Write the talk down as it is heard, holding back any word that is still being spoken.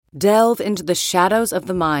Delve into the shadows of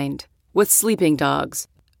the mind with Sleeping Dogs,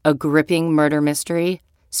 a gripping murder mystery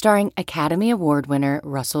starring Academy Award winner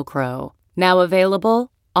Russell Crowe. Now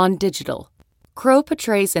available on digital. Crowe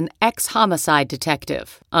portrays an ex-homicide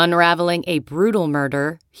detective unraveling a brutal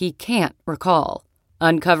murder he can't recall.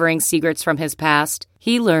 Uncovering secrets from his past,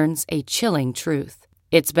 he learns a chilling truth.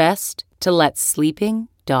 It's best to let sleeping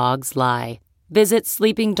dogs lie. Visit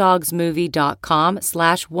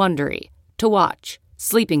sleepingdogsmovie.com/Wondery to watch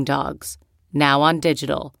Sleeping Dogs, now on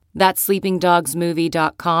digital. That's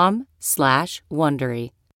sleepingdogsmovie.com/Wondery.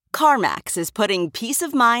 CarMax is putting peace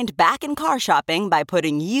of mind back in car shopping by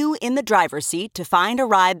putting you in the driver's seat to find a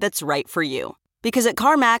ride that's right for you. Because at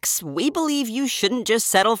CarMax, we believe you shouldn't just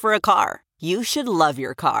settle for a car. You should love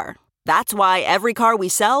your car. That's why every car we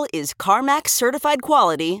sell is CarMax certified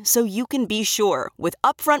quality, so you can be sure with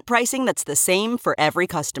upfront pricing that's the same for every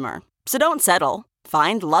customer. So don't settle.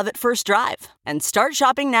 Find love at first drive and start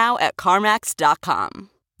shopping now at CarMax.com.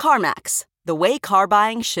 CarMax, the way car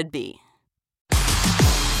buying should be.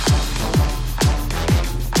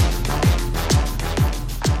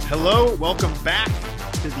 Hello, welcome back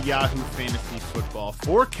to the Yahoo Fantasy Football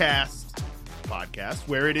Forecast podcast,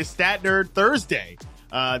 where it is Stat Nerd Thursday.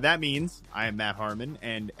 That means I am Matt Harmon,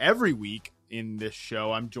 and every week in this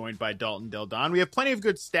show, I'm joined by Dalton Del Don. We have plenty of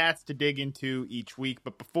good stats to dig into each week,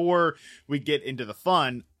 but before we get into the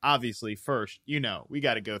fun, obviously, first, we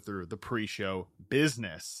got to go through the pre-show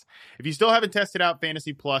business. If you still haven't tested out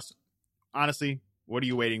Fantasy Plus, honestly, what are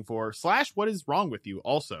you waiting for? / what is wrong with you?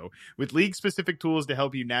 Also, with league-specific tools to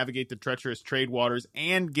help you navigate the treacherous trade waters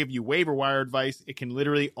and give you waiver wire advice, it can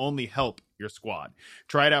literally only help your squad.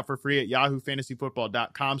 Try it out for free at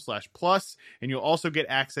yahoofantasyfootball.com/plus, and you'll also get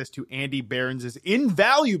access to Andy Behrens'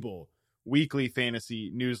 invaluable weekly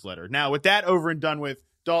fantasy newsletter. Now, with that over and done with,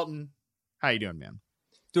 Dalton, how you doing, man?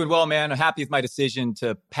 Doing well, man. I'm happy with my decision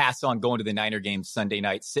to pass on going to the Niner game Sunday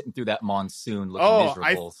night, sitting through that monsoon looking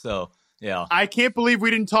miserable. Yeah. I can't believe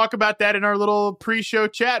we didn't talk about that in our little pre-show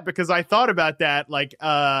chat, because I thought about that.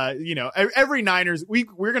 Every Niners,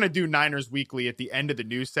 we're going to do Niners Weekly at the end of the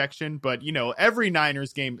news section. But, every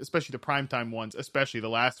Niners game, especially the primetime ones, especially the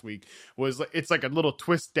last week, it's like a little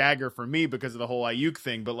twist dagger for me because of the whole Ayuk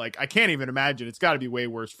thing. But I can't even imagine. It's got to be way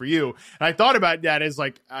worse for you. And I thought about that as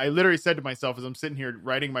I literally said to myself as I'm sitting here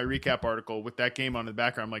writing my recap article with that game on in the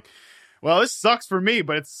background, I'm like, well, this sucks for me,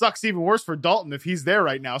 but it sucks even worse for Dalton if he's there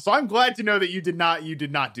right now. So I'm glad to know that you did not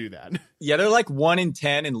do that. Yeah, they're like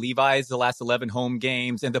 1-10 in Levi's the last 11 home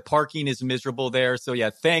games, and the parking is miserable there. So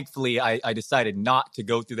yeah, thankfully I decided not to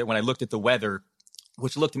go through that when I looked at the weather,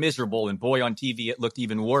 which looked miserable, and boy, on TV it looked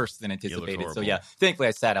even worse than anticipated. So yeah, thankfully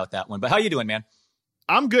I sat out that one. But how you doing, man?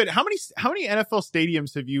 I'm good. How many NFL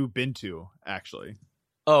stadiums have you been to, actually?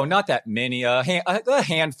 Oh, not that many. A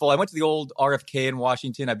handful. I went to the old RFK in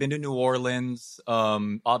Washington. I've been to New Orleans,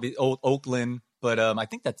 old Oakland, but I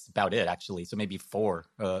think that's about it, actually. So maybe 4.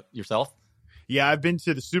 Yourself? Yeah, I've been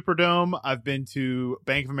to the Superdome. I've been to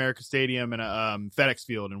Bank of America Stadium and FedEx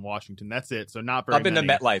Field in Washington. That's it. So not very I've been many.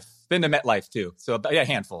 to MetLife. Been to MetLife too. So about a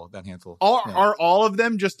handful. Are all of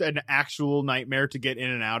them just an actual nightmare to get in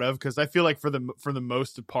and out of? Because I feel like for the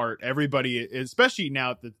most part, everybody, especially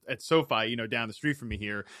now at SoFi, down the street from me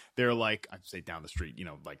here, they're like, I'd say down the street,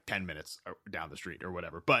 like 10 minutes down the street or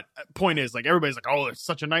whatever. But point is, everybody's like, oh, it's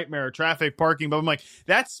such a nightmare, traffic, parking. But I'm like,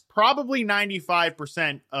 that's probably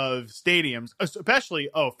 95% of stadiums. Especially,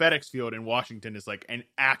 FedEx Field in Washington is like an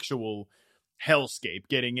actual hellscape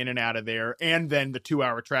getting in and out of there. And then the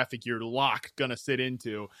 2-hour traffic you're gonna sit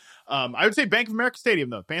into. I would say Bank of America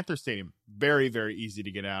Stadium, though. Panther Stadium, very, very easy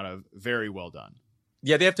to get out of. Very well done.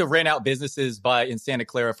 Yeah, they have to rent out businesses in Santa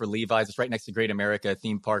Clara for Levi's. It's right next to Great America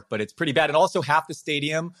theme park, but it's pretty bad. And also half the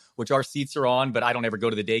stadium, which our seats are on, but I don't ever go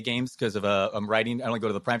to the day games because of I'm writing. I only go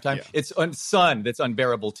to the primetime. Yeah. It's sun that's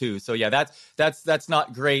unbearable too. So yeah, that's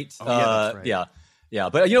not great. Oh, yeah, that's right. Yeah. Yeah,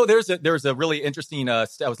 but there's a really interesting. I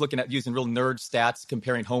was looking at using real nerd stats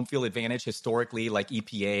comparing home field advantage historically, like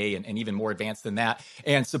EPA, and even more advanced than that.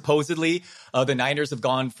 And supposedly, the Niners have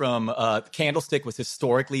gone from Candlestick was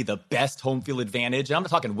historically the best home field advantage. And I'm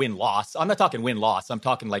not talking win loss. I'm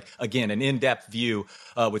talking again an in-depth view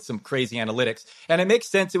with some crazy analytics. And it makes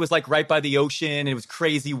sense. It was right by the ocean. And it was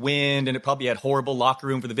crazy wind, and it probably had horrible locker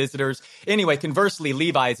room for the visitors. Anyway, conversely,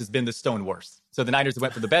 Levi's has been the stone worst. So the Niners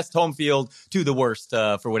went from the best home field to the worst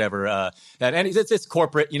for whatever. And it's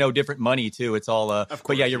corporate, different money too. It's all. Of course,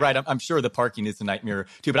 but yeah, you're right. I'm sure the parking is a nightmare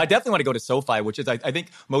too. But I definitely want to go to SoFi, which is I think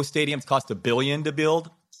most stadiums cost $1 billion to build,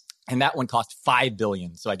 and that one cost $5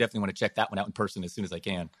 billion. So I definitely want to check that one out in person as soon as I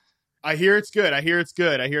can. I hear it's good. I hear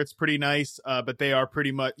it's pretty nice, but they are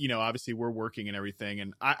pretty much, obviously we're working and everything.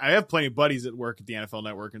 And I have plenty of buddies that work at the NFL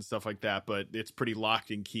Network and stuff like that, but it's pretty locked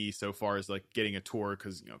in key so far as like getting a tour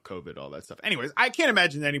because, COVID, all that stuff. Anyways, I can't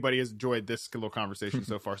imagine anybody has enjoyed this little conversation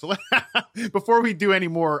so far. So before we do any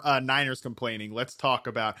more Niners complaining, let's talk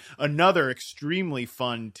about another extremely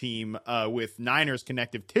fun team with Niners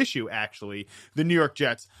connective tissue, actually, the New York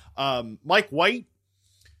Jets. Mike White,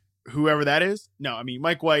 whoever that is. No, I mean,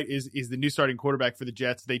 Mike White is the new starting quarterback for the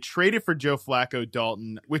Jets. They traded for Joe Flacco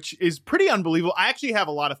Dalton, which is pretty unbelievable. I actually have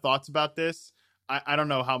a lot of thoughts about this. I don't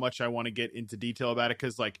know how much I want to get into detail about it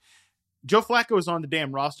because, like, Joe Flacco was on the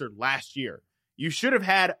damn roster last year. You should have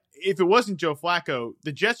had, if it wasn't Joe Flacco,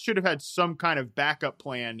 the Jets should have had some kind of backup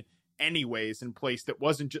plan anyways in place that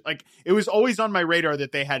wasn't just like, it was always on my radar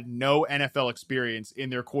that they had no NFL experience in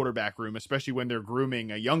their quarterback room, especially when they're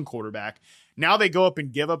grooming a young quarterback. Now they go up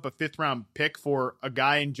and give up a 5th round pick for a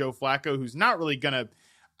guy in Joe Flacco who's not really gonna,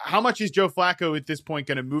 how much is Joe Flacco at this point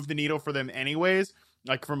gonna move the needle for them anyways,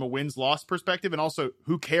 like from a wins-loss perspective, and also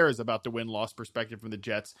who cares about the win-loss perspective from the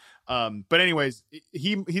Jets. But anyways,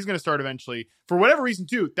 he's gonna start eventually for whatever reason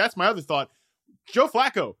too. That's my other thought. Joe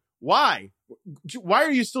Flacco, why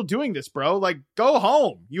are you still doing this, bro? Like, go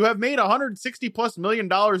home. You have made $160+ million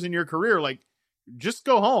in your career. Like, just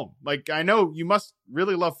go home. Like, I know you must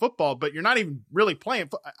really love football, but you're not even really playing.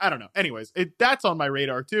 I don't know. Anyways, that's on my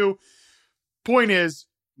radar too. Point is,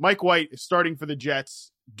 Mike White is starting for the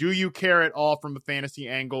Jets. Do you care at all from a fantasy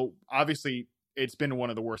angle? Obviously, it's been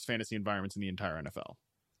one of the worst fantasy environments in the entire NFL.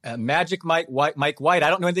 Magic Mike White. I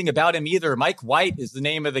don't know anything about him either. Mike White is the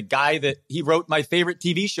name of the guy that he wrote my favorite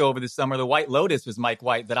TV show over the summer. The White Lotus was Mike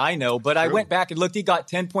White that I know. But I went back and looked. He got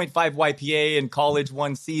 10.5 YPA in college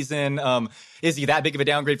one season. Is he that big of a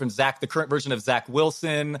downgrade from the current version of Zach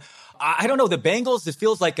Wilson? I don't know. The Bengals, it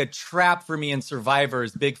feels like a trap for me in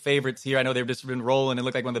Survivors. Big favorites here. I know they've just been rolling and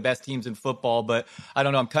look like one of the best teams in football. But I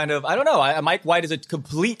don't know. I don't know. Mike White is a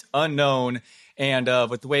complete unknown. And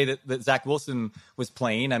with the way that Zach Wilson was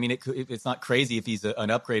playing, I mean, it's not crazy if he's an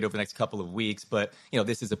upgrade over the next couple of weeks. But,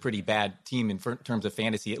 this is a pretty bad team in terms of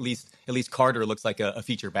fantasy. At least Carter looks like a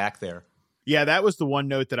feature back there. Yeah, that was the one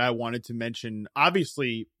note that I wanted to mention.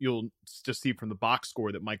 Obviously, you'll just see from the box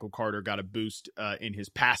score that Michael Carter got a boost in his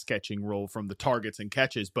pass catching role from the targets and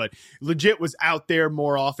catches, but legit was out there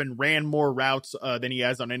more often, ran more routes than he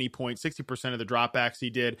has on any point. 60% of the dropbacks he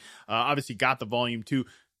did. Obviously got the volume too.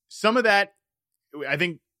 Some of that, I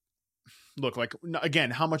think, look, like,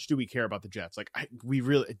 again, how much do we care about the Jets? Like,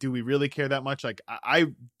 do we really care that much? Like, I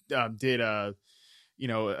did a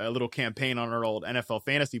little campaign on our old NFL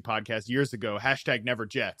fantasy podcast years ago,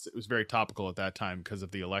 #NeverJets. It was very topical at that time because of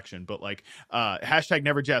the election, but like,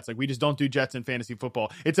 #NeverJets. Like, we just don't do Jets in fantasy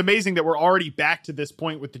football. It's amazing that we're already back to this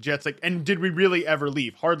point with the Jets. Like, and did we really ever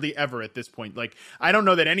leave? Hardly ever at this point. Like, I don't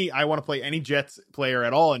know that I want to play any Jets player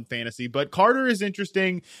at all in fantasy, but Carter is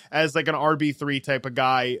interesting as like an RB3 type of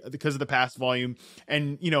guy because of the pass volume.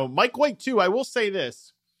 And, Mike White too. I will say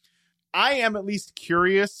this. I am at least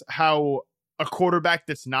curious how a quarterback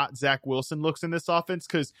that's not Zach Wilson looks in this offense,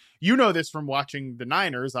 because this from watching the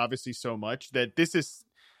Niners obviously so much, that this is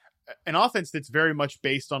an offense that's very much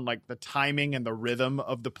based on like the timing and the rhythm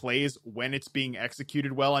of the plays when it's being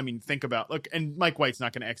executed well. I mean, think about, look, and Mike White's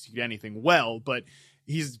not going to execute anything well, but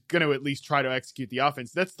he's going to at least try to execute the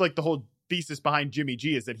offense. That's like the whole thesis behind Jimmy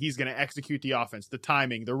G, is that he's going to execute the offense, the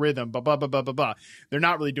timing, the rhythm, blah, blah, blah, blah, blah, blah. They're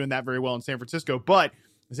not really doing that very well in San Francisco, but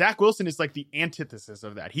Zach Wilson is like the antithesis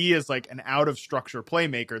of that. He is like an out of structure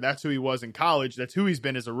playmaker. That's who he was in college. That's who he's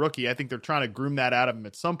been as a rookie. I think they're trying to groom that out of him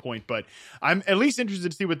at some point, but I'm at least interested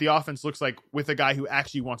to see what the offense looks like with a guy who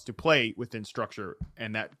actually wants to play within structure.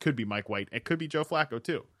 And that could be Mike White. It could be Joe Flacco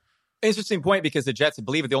too. Interesting point, because the Jets, I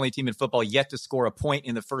believe, are the only team in football yet to score a point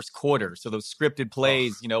in the first quarter. So those scripted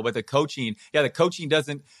plays, but the coaching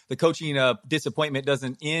disappointment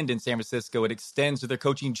doesn't end in San Francisco. It extends to their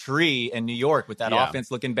coaching tree in New York with that offense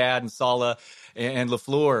looking bad and Saleh and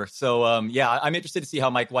LaFleur. So, I'm interested to see how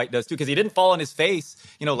Mike White does too, because he didn't fall on his face,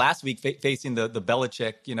 last week facing the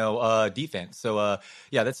Belichick, defense. So,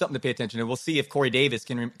 that's something to pay attention to. We'll see if Corey Davis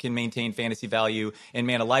can maintain fantasy value. And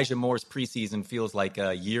man, Elijah Moore's preseason feels like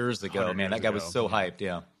years ago. Man, that guy was so hyped.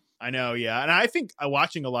 Yeah, I know. Yeah, and I think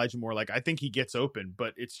watching Elijah Moore, like, I think he gets open,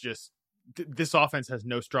 but it's just this offense has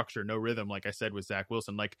no structure, no rhythm. Like I said with Zach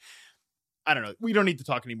Wilson, like, I don't know. We don't need to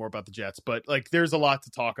talk anymore about the Jets, but like, there's a lot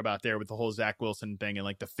to talk about there with the whole Zach Wilson thing and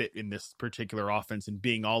like the fit in this particular offense and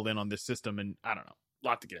being all in on this system. And I don't know. A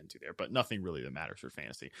lot to get into there, but nothing really that matters for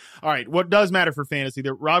fantasy. All right, what does matter for fantasy?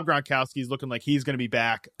 That Rob Gronkowski is looking like he's going to be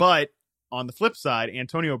back, but on the flip side,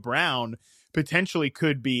 Antonio Brown potentially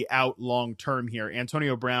could be out long term here.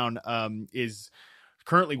 Antonio Brown is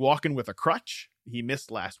currently walking with a crutch. He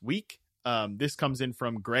missed last week. This comes in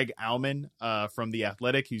from Greg Auman from The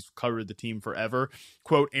Athletic. He's covered the team forever.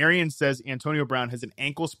 Quote, Arian says Antonio Brown has an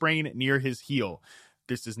ankle sprain near his heel.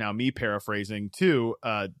 This is now me paraphrasing too.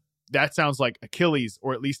 That sounds like Achilles,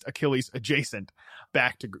 or at least Achilles adjacent.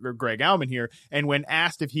 Back to Greg Auman here. And when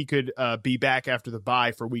asked if he could be back after the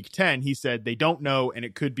bye for week 10, he said they don't know, and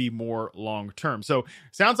it could be more long term. So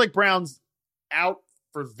sounds like Brown's out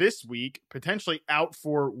for this week, potentially out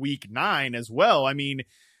for week 9 as well. I mean,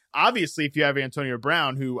 obviously, if you have Antonio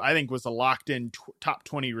Brown, who I think was a locked in top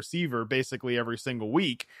 20 receiver basically every single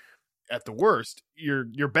week, at the worst,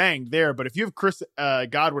 you're banged there. But if you have Chris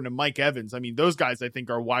Godwin and Mike Evans, I mean, those guys I think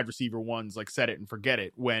are wide receiver ones, like set it and forget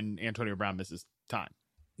it when Antonio Brown misses time.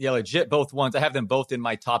 Yeah, legit, both ones. I have them both in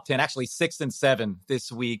my top 10, actually 6 and 7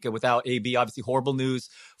 this week without AB. Obviously, horrible news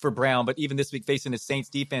for Brown, but even this week facing the Saints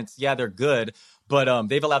defense, yeah, they're good, but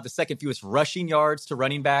they've allowed the second fewest rushing yards to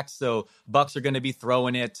running backs, so Bucs are going to be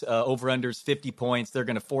throwing it. Over-unders 50 points. They're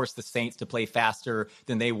going to force the Saints to play faster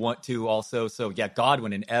than they want to also. So, yeah,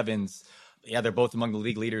 Godwin and Evans, yeah, they're both among the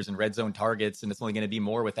league leaders in red zone targets, and it's only going to be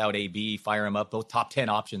more without AB. Fire them up. Both top 10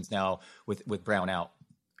 options now with Brown out.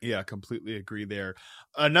 Yeah, completely agree there.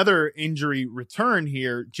 Another injury return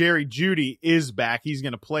here. Jerry Jeudy is back. He's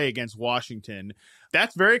going to play against Washington.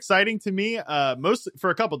 That's very exciting to me, mostly for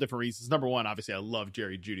a couple different reasons. Number one, obviously, I love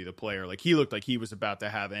Jerry Jeudy, the player. Like, he looked like he was about to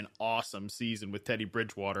have an awesome season with Teddy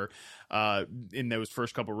Bridgewater in those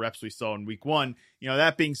first couple reps we saw in week 1. You know,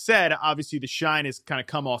 that being said, obviously the shine has kind of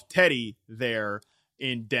come off Teddy there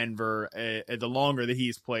in Denver. The longer that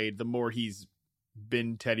he's played, the more he's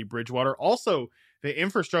been Teddy Bridgewater. Also, the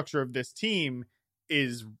infrastructure of this team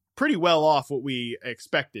is pretty well off what we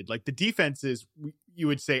expected. Like, the defense is, you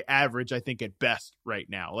would say, average, I think, at best right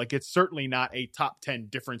now. Like, it's certainly not a top 10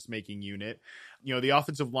 difference-making unit. You know, the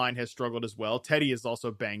offensive line has struggled as well. Teddy is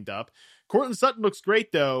also banged up. Courtland Sutton looks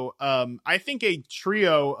great, though. I think a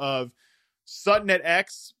trio of Sutton at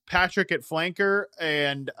X, Patrick at flanker,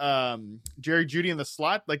 and Jerry Jeudy in the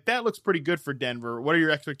slot, like, that looks pretty good for Denver. What are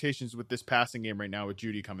your expectations with this passing game right now with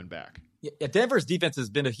Jeudy coming back? Yeah, Denver's defense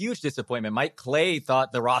has been a huge disappointment. Mike Clay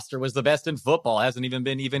thought the roster was the best in football. Hasn't even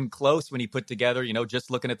been even close when he put together, you know,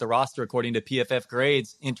 just looking at the roster according to PFF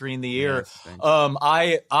grades entering the year. Yes,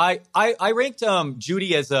 I ranked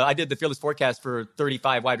Jeudy as I did the Fearless forecast for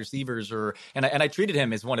 35 wide receivers, and I treated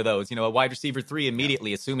him as one of those, you know, a wide receiver 3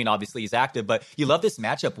 immediately, assuming obviously he's active. But you love this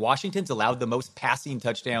matchup. Washington's allowed the most passing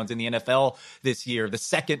touchdowns in the NFL this year, the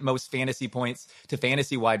second most fantasy points to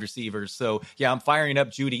fantasy wide receivers. So yeah, I'm firing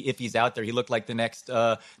up Jeudy if he's out there. He looked like the next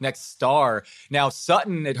star. Now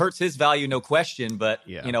Sutton, it hurts his value, no question, but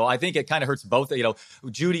you know, I think it kind of hurts both. You know,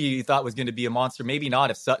 Jeudy you thought was going to be a monster, maybe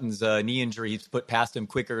not if Sutton's knee injury he's put past him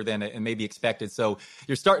quicker than maybe expected. So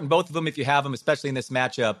you're starting both of them if you have them, especially in this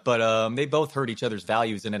matchup. But they both hurt each other's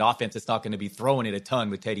values in an offense that's not going to be throwing it a ton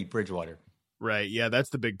with Teddy Bridgewater. Right. Yeah, that's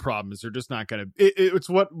the big problem, is they're just not going to. It's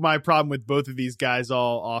what my problem with both of these guys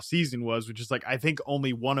all off season was, which is like, I think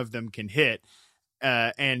only one of them can hit.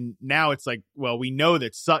 And now it's like, well, we know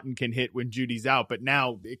that Sutton can hit when Judy's out, but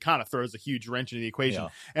now it kind of throws a huge wrench into the equation. Yeah.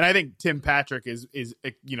 And I think Tim Patrick is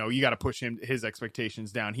you know, you got to push his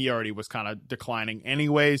expectations down. He already was kind of declining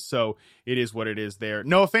anyway, so it is what it is there.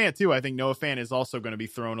 Noah Fant too. I think Noah Fant is also going to be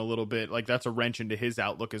thrown a little bit, like that's a wrench into his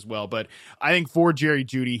outlook as well. But I think for Jerry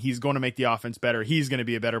Jeudy, he's going to make the offense better. He's going to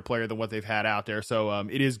be a better player than what they've had out there. So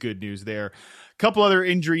it is good news there. Couple other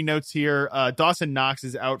injury notes here. Dawson Knox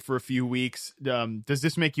is out for a few weeks. Does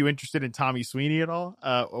this make you interested in Tommy Sweeney at all?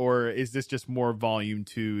 Or is this just more volume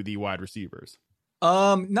to the wide receivers?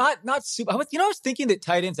 Not super. I was thinking that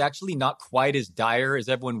tight end's actually not quite as dire as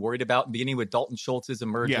everyone worried about, beginning with Dalton Schultz's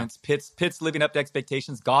emergence. Yeah. Pitt's living up to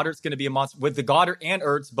expectations. Goddard's going to be a monster. With the Goddard and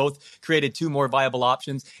Ertz both created two more viable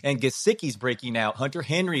options, and Gesicki's breaking out. Hunter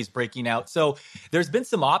Henry's breaking out. So there's been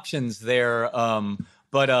some options there.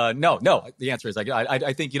 But no, the answer is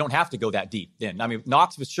I think you don't have to go that deep in. I mean,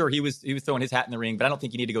 Knox was sure he was throwing his hat in the ring, but I don't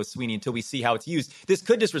think you need to go Sweeney until we see how it's used. This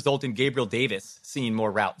could just result in Gabriel Davis seeing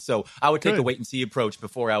more routes. So I would take a wait and see approach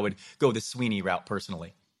before I would go the Sweeney route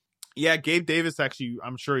personally. Yeah, Gabe Davis, actually,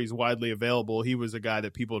 I'm sure he's widely available. He was a guy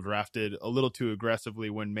that people drafted a little too aggressively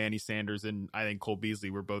when Manny Sanders and I think Cole Beasley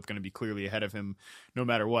were both going to be clearly ahead of him no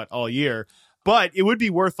matter what all year. But it would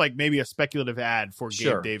be worth like maybe a speculative ad for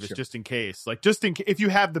Gabe Davis just in case. Like if you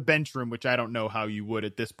have the bench room, which I don't know how you would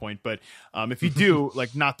at this point, but if you do,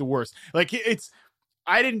 like not the worst. Like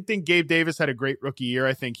I didn't think Gabe Davis had a great rookie year.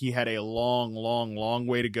 I think he had a long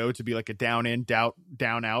way to go to be like a down in,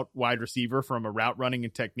 down out wide receiver from a route running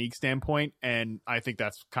and technique standpoint. And I think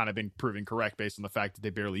that's kind of been proven correct based on the fact that they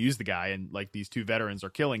barely use the guy. And like these two veterans are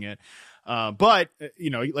killing it. But,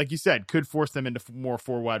 like you said, could force them into more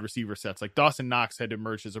 4 wide receiver sets. Like Dawson Knox had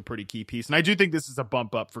emerged as a pretty key piece. And I do think this is a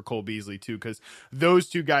bump up for Cole Beasley too, because those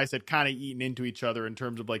two guys had kind of eaten into each other in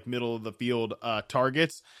terms of like middle of the field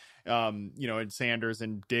targets. And Sanders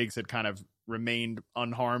and Diggs had kind of remained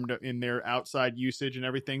unharmed in their outside usage and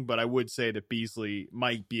everything. But I would say that Beasley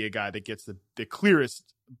might be a guy that gets the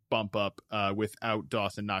clearest bump up without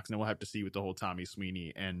Dawson Knox. And we'll have to see with the whole Tommy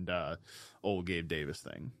Sweeney and old Gabe Davis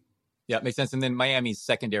thing. Yeah, it makes sense. And then Miami's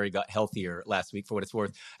secondary got healthier last week, for what it's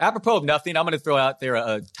worth. Apropos of nothing, I'm going to throw out there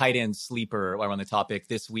a tight end sleeper while we're on the topic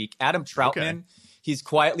this week. Adam Troutman. Okay. He's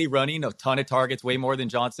quietly running a ton of targets, way more than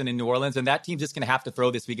Johnson in New Orleans, and that team's just going to have to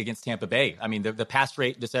throw this week against Tampa Bay. I mean, the pass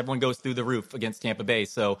rate, just everyone goes through the roof against Tampa Bay.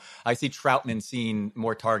 So I see Troutman seeing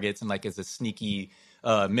more targets and like as a sneaky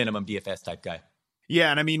minimum DFS type guy.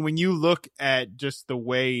 Yeah, and I mean, when you look at just the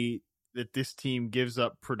way that this team gives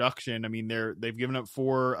up production, I mean, they've given up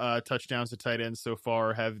 4 touchdowns to tight ends so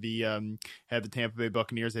far. Have the Tampa Bay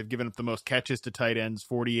Buccaneers? They've given up the most catches to tight ends,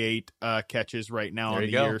 48 catches right now on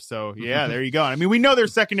the year. So yeah, there you go. I mean, we know their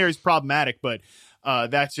secondary is problematic, but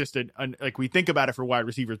that's just like we think about it for wide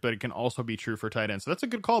receivers, but it can also be true for tight ends. So that's a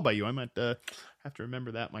good call by you. I might have to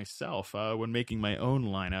remember that myself when making my own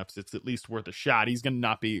lineups. It's at least worth a shot. He's going to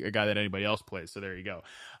not be a guy that anybody else plays. So there you go.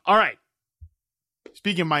 All right.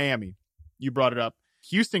 Speaking of Miami, you brought it up.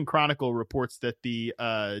 Houston Chronicle reports that the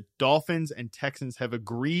Dolphins and Texans have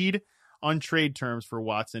agreed on trade terms for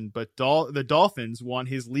Watson, but the Dolphins want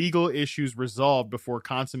his legal issues resolved before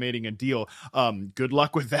consummating a deal. Good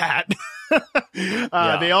luck with that.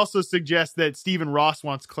 They also suggest that Stephen Ross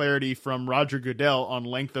wants clarity from Roger Goodell on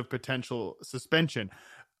length of potential suspension.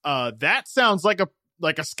 That sounds like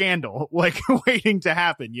a scandal, like waiting to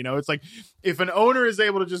happen. It's like if an owner is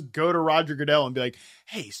able to just go to Roger Goodell and be like,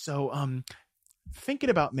 hey, so thinking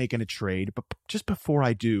about making a trade, but just before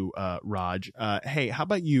I do, Raj, hey, how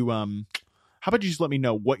about you just let me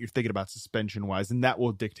know what you're thinking about suspension wise, and that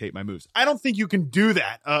will dictate my moves. I don't think you can do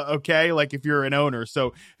that. Okay. Like if you're an owner.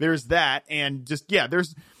 So there's that. And just,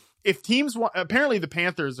 if teams want, apparently the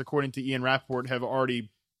Panthers, according to Ian Rappaport, have already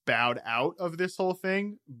bowed out of this whole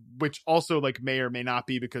thing, which also like may or may not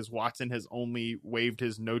be because Watson has only waived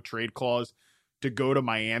his no trade clause to go to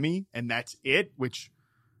Miami, and that's it, which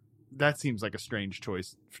that seems like a strange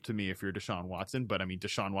choice to me if you're Deshaun Watson. But I mean,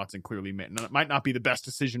 Deshaun Watson clearly might not be the best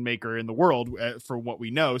decision maker in the world for what we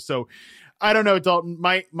know. So I don't know, Dalton.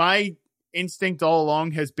 My instinct all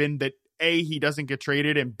along has been that A, he doesn't get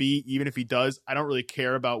traded, and B, even if he does, I don't really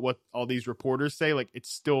care about what all these reporters say. Like, it's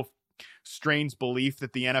still strange belief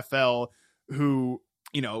that the NFL, who,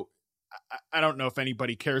 I don't know if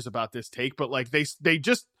anybody cares about this take, but like they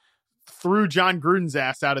just threw John Gruden's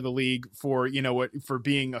ass out of the league for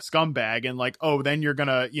being a scumbag, and like, oh, then you're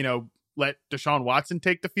gonna let Deshaun Watson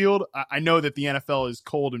take the field. I know that the NFL is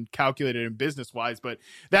cold and calculated and business wise, but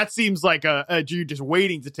that seems like you're just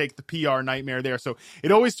waiting to take the PR nightmare there. So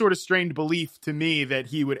it always sort of strained belief to me that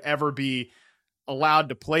he would ever be allowed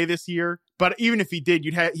to play this year. But even if he did,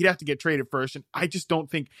 he'd have to get traded first. And I just don't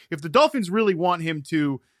think if the Dolphins really want him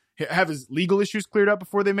to have his legal issues cleared up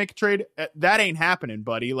before they make a trade, that ain't happening,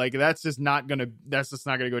 buddy. Like that's just not gonna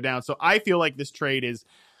go down. So I feel like this trade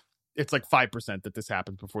it's like 5% that this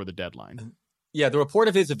happens before the deadline. Yeah, the report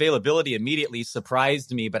of his availability immediately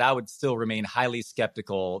surprised me, but I would still remain highly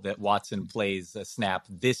skeptical that Watson plays a snap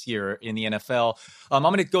this year in the NFL. I'm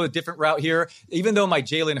going to go a different route here. Even though my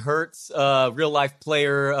Jalen Hurts, real life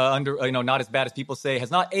player, not as bad as people say, has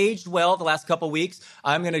not aged well the last couple weeks,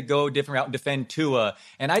 I'm going to go a different route and defend Tua.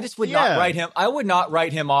 And I just would not write him. I would not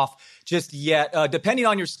write him off just yet. Depending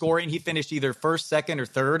on your scoring, he finished either first, second, or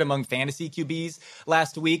third among fantasy QBs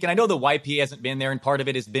last week. And I know the YP hasn't been there, and part of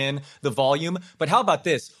it has been the volume. But how about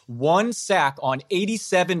this? 1 sack on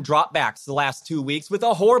 87 dropbacks the last 2 weeks with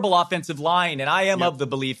a horrible offensive line. And I am of the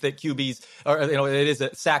belief that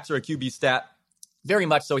QBs, sacks are a QB stat. Very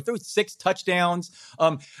much so. He threw 6 touchdowns.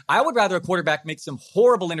 I would rather a quarterback make some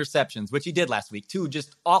horrible interceptions, which he did last week, 2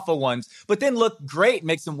 just awful ones, but then look great,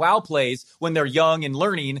 make some wow plays when they're young and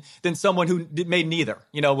learning, than someone who made neither,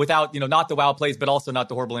 without, not the wow plays, but also not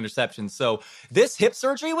the horrible interceptions. So this hip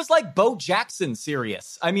surgery was like Bo Jackson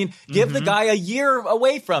serious. I mean, give the guy a year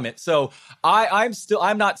away from it. So I'm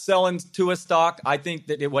not selling to a stock. I think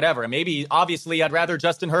that whatever. Maybe, obviously, I'd rather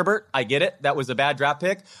Justin Herbert. I get it. That was a bad draft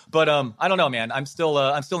pick, but I don't know, man. I'm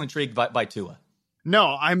still intrigued by Tua.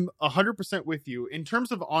 No, I'm 100% with you. In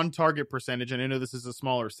terms of on-target percentage, and I know this is a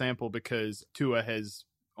smaller sample because Tua has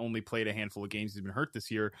only played a handful of games. He's been hurt this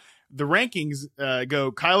year. The rankings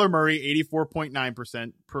go Kyler Murray,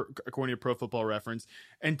 84.9% according to Pro Football Reference.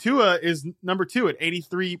 And Tua is number 2 at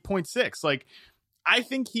 83.6. Like, I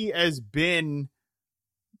think he has been...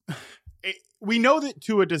 We know that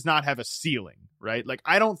Tua does not have a ceiling, right? Like,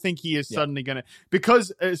 I don't think he is suddenly going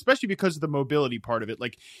to, especially because of the mobility part of it.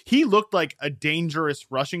 Like, he looked like a dangerous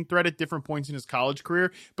rushing threat at different points in his college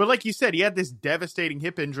career. But like you said, he had this devastating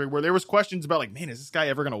hip injury where there was questions about like, man, is this guy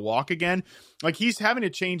ever going to walk again? Like, he's having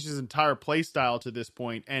to change his entire play style to this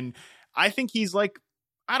point. And I think he's like,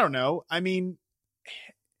 I don't know. I mean,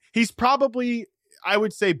 he's probably, I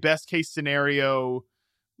would say best case scenario,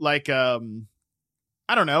 like,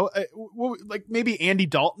 I don't know, like maybe Andy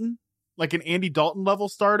Dalton, like an Andy Dalton level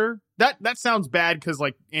starter. That sounds bad because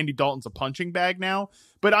like Andy Dalton's a punching bag now,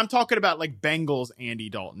 but I'm talking about like Bengals Andy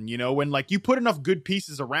Dalton, you know, when like you put enough good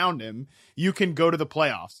pieces around him, you can go to the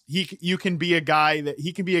playoffs. You can be a guy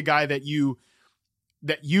that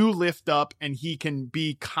you lift up and he can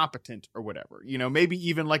be competent or whatever, you know, maybe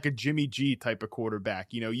even like a Jimmy G type of quarterback,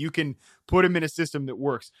 you know, you can put him in a system that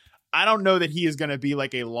works. I don't know that he is going to be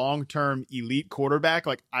like a long-term elite quarterback.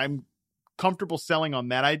 Like, I'm comfortable selling on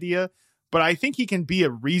that idea, but I think he can be a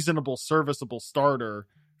reasonable, serviceable starter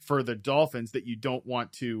for the Dolphins that you don't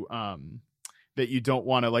want to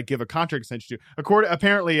like give a contract extension to.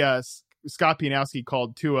 Apparently, Scott Pianowski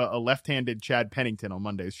called Tua a left-handed Chad Pennington on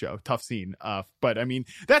Monday's show. Tough scene. But I mean,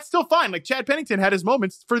 that's still fine. Like, Chad Pennington had his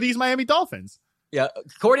moments for these Miami Dolphins. Yeah,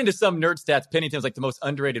 according to some nerd stats, Pennington was like the most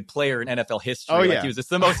underrated player in NFL history. Oh, yeah. Like, he was just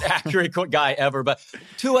the most accurate guy ever. But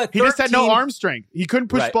Tua, he just had no arm strength. He couldn't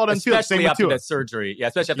push the ball downfield. Especially after that surgery. Yeah,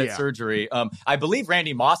 especially after that surgery. I believe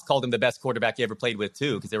Randy Moss called him the best quarterback he ever played with,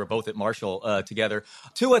 too, because they were both at Marshall together.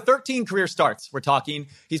 Tua, 13 career starts, we're talking.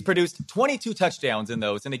 He's produced 22 touchdowns in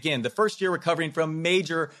those. And again, the first year recovering from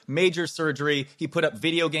major surgery. He put up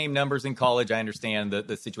video game numbers in college. I understand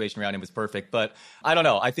the situation around him was perfect. But I don't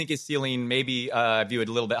know. I think his ceiling maybe... I view it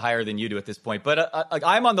a little bit higher than you do at this point, but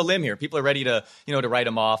I'm on the limb here. People are ready to, to write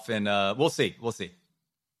him off, and we'll see.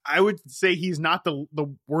 I would say he's not the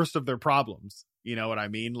worst of their problems. You know what I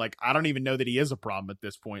mean? Like, I don't even know that he is a problem at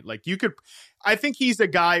this point. Like, I think he's a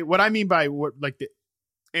guy. What I mean by the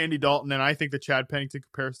Andy Dalton, and I think the Chad Pennington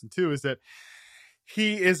comparison too, is that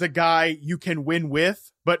he is a guy you can win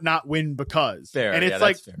with, but not win because. Fair, and it's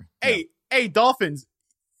like, fair. Hey, Dolphins.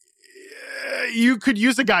 You could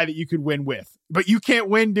use a guy that you could win with, but you can't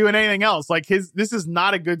win doing anything else. Like, this is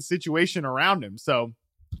not a good situation around him. So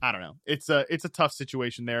I don't know. It's a tough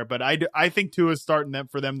situation there, but I think Tua is starting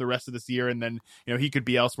for them the rest of this year. And then, he could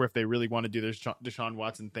be elsewhere if they really want to do this Deshaun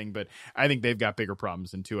Watson thing, but I think they've got bigger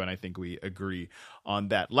problems than Tua. And I think we agree on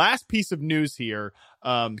that. Last piece of news here,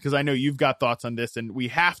 because I know you've got thoughts on this, and we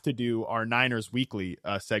have to do our Niners Weekly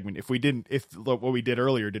segment. If what we did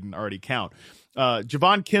earlier didn't already count.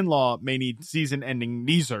 Javon Kinlaw may need season-ending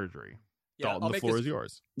knee surgery. Yeah, Dalton, the floor is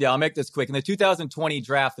yours. Yeah, I'll make this quick. In the 2020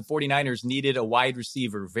 draft, the 49ers needed a wide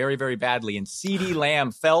receiver very, very badly, and CeeDee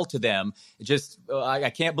Lamb fell to them. I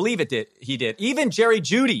can't believe he did. Even Jerry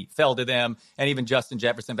Jeudy fell to them, and even Justin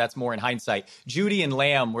Jefferson. That's more in hindsight. Jeudy and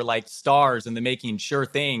Lamb were like stars in the making, sure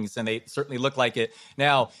things, and they certainly look like it.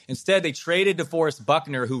 Now, instead, they traded DeForest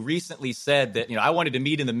Buckner, who recently said that, I wanted to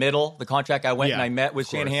meet in the middle, the contract I went and I met with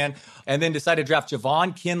Shanahan, and then decided to draft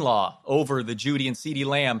Javon Kinlaw over the Jeudy and CeeDee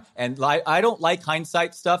Lamb. And I don't like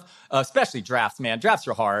hindsight stuff, especially drafts, man. Drafts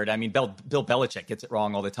are hard. I mean, Bill Belichick gets it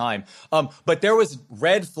wrong all the time. But there was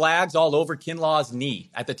red flags all over Kinlaw's knee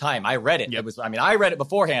at the time. I read it. Yep. I read it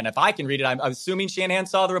beforehand. If I can read it, I'm assuming Shanahan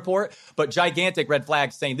saw the report, but gigantic red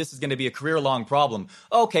flags saying this is going to be a career-long problem.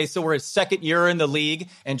 Okay, so we're his second year in the league,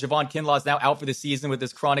 and Javon Kinlaw is now out for the season with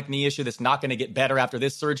this chronic knee issue that's not going to get better after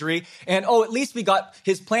this surgery. And,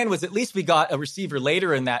 his plan was at least we got a receiver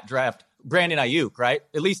later in that draft, Brandon Ayuk, right?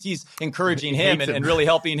 At least he's encouraging him and really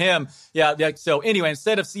helping him. Yeah. So anyway,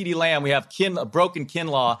 instead of CeeDee Lamb, we have broken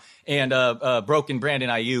Kinlaw and broken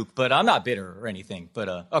Brandon Ayuk. But I'm not bitter or anything.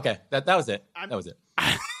 But okay, that was it. That was it.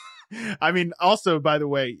 I mean, also, by the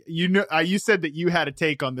way, you said that you had a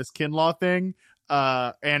take on this Kinlaw thing,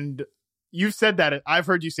 and you've said that. I've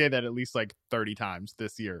heard you say that at least like 30 times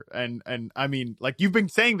this year. And I mean, like, you've been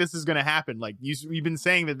saying this is going to happen. Like, you've been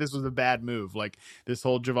saying that this was a bad move, like this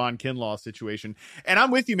whole Javon Kinlaw situation. And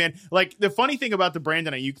I'm with you, man. Like, the funny thing about the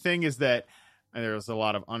Brandon Ayuk thing is that, and there's a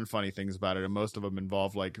lot of unfunny things about it, and most of them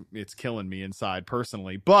involve, like, it's killing me inside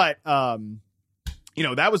personally. But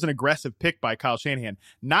that was an aggressive pick by Kyle Shanahan.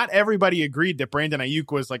 Not everybody agreed that Brandon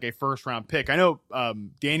Ayuk was like a first round pick. I know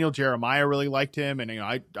Daniel Jeremiah really liked him, and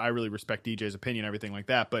I really respect DJ's opinion, everything like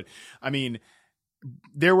that. But I mean,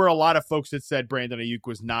 there were a lot of folks that said Brandon Ayuk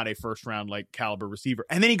was not a first round like caliber receiver,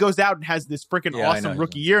 and then he goes out and has this freaking awesome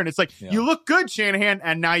rookie year, and it's like you look good, Shanahan,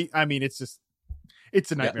 and now I mean it's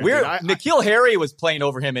a nightmare. N'Keal Harry was playing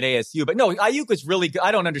over him at ASU, but no, Ayuk was really good.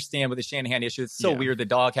 I don't understand with the Shanahan issue. It's so weird, the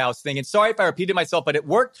doghouse thing. And sorry if I repeated myself, but it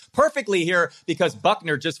worked perfectly here because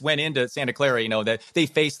Buckner just went into Santa Clara, that they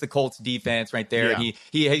faced the Colts defense right there. Yeah.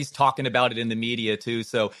 He's talking about it in the media too.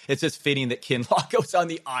 So it's just fitting that Kinlaw goes on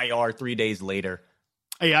the IR 3 days later.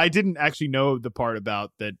 Yeah, I didn't actually know the part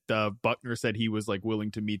about that. Buckner said he was like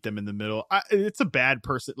willing to meet them in the middle. It's a bad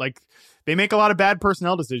person. Like they make a lot of bad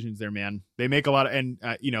personnel decisions there, man. They make a lot of, and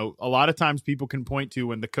a lot of times people can point to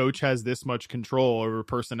when the coach has this much control over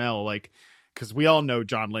personnel, like, because we all know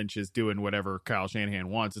John Lynch is doing whatever Kyle Shanahan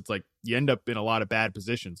wants. It's like you end up in a lot of bad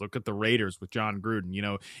positions. Look at the Raiders with John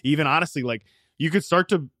Gruden. Even honestly, like you could start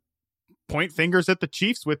to point fingers at the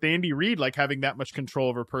Chiefs with Andy Reid, like having that much control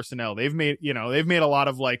over personnel. They've made a lot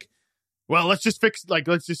of like, well, let's just fix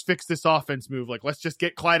this offense move. Like, let's just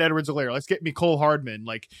get Clyde Edwards-Helaire. Let's get Mecole Hardman,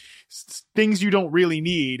 like things you don't really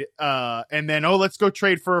need. And then, let's go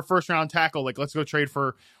trade for a first round tackle. Like, let's go trade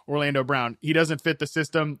for Orlando Brown. He doesn't fit the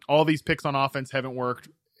system. All these picks on offense haven't worked.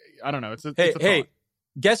 I don't know. It's a thought.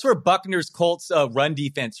 Guess where Buckner's Colts run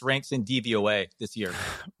defense ranks in DVOA this year?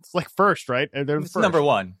 It's like first, right? It's number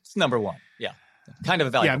one. Yeah. Kind of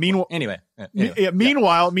a value. Yeah.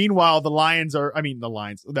 Meanwhile, the Lions are. I mean, the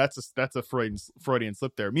Lions. That's a Freudian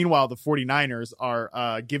slip there. Meanwhile, the 49ers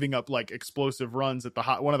are giving up like explosive runs at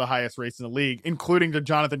one of the highest rates in the league, including to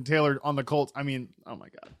Jonathan Taylor on the Colts. I mean, oh my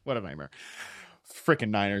god, what a nightmare! Freaking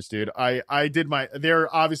Niners, dude. I did my.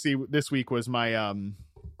 There obviously this week was my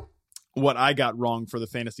what I got wrong for the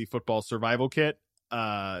fantasy football survival kit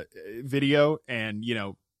video, and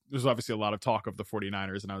there's obviously a lot of talk of the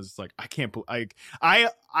 49ers, and I was just like,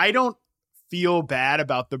 I don't feel bad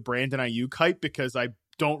about the Brandon Ayuk hype because I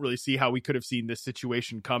don't really see how we could have seen this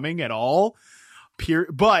situation coming at all.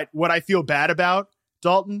 But what I feel bad about,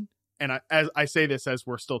 Dalton, and as I say this as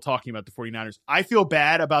we're still talking about the 49ers, I feel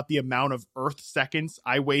bad about the amount of Earth seconds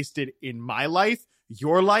I wasted in my life,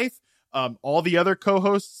 your life, all the other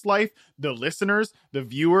co-hosts' life, the listeners, the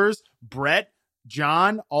viewers, Brett,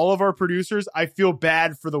 John, all of our producers. I feel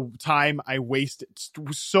bad for the time I wasted,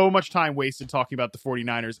 so much time wasted talking about the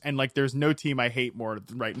 49ers, and like there's no team I hate more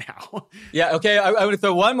right now. Yeah, okay, I want to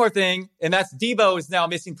throw one more thing, and that's Debo is now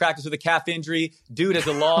missing practice with a calf injury. Dude has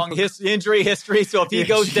a long injury history, so if he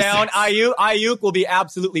goes down, Ayuk will be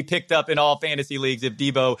absolutely picked up in all fantasy leagues if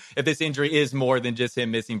this injury is more than just him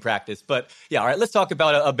missing practice. But yeah, all right, let's talk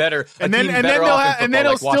about a better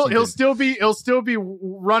he'll still be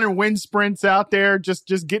running wind sprints out there, just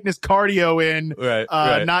getting his cardio in. Right.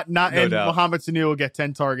 Mohamed Sanu will get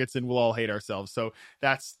 10 targets and we'll all hate ourselves. So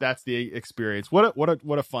that's the experience. What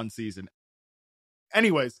a fun season.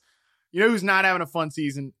 Anyways, who's not having a fun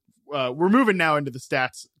season? We're moving now into the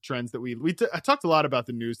stats trends that I talked a lot about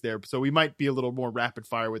the news there, so we might be a little more rapid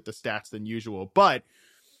fire with the stats than usual. But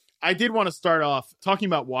I did want to start off talking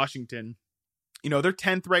about Washington. They're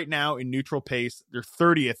 10th right now in neutral pace. They're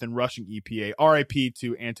 30th in rushing EPA. RIP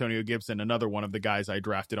to Antonio Gibson, another one of the guys I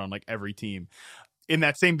drafted on like every team. In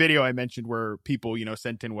that same video I mentioned where people,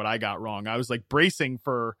 sent in what I got wrong, I was like bracing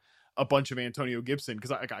for a bunch of Antonio Gibson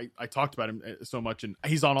because I talked about him so much, and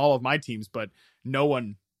he's on all of my teams, but no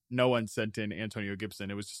one sent in Antonio Gibson.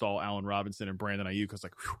 It was just all Allen Robinson and Brandon Ayuk. I was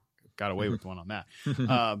like, whew, got away with one on that.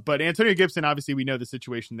 But Antonio Gibson, obviously we know the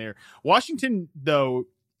situation there. Washington, though,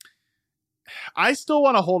 I still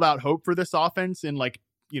want to hold out hope for this offense in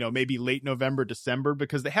maybe late November, December,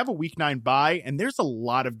 because they have a week 9 bye, and there's a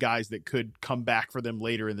lot of guys that could come back for them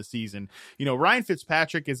later in the season. Ryan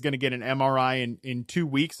Fitzpatrick is going to get an MRI in 2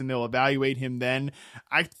 weeks, and they'll evaluate him then.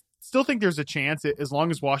 I still think there's a chance, as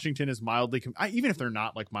long as Washington is mildly, even if they're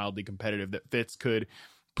not like mildly competitive, that Fitz could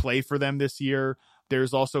play for them this year.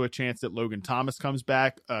 There's also a chance that Logan Thomas comes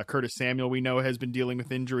back. Curtis Samuel, we know, has been dealing with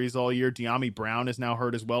injuries all year. De'Ami Brown is now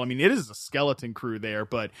hurt as well. I mean, it is a skeleton crew there,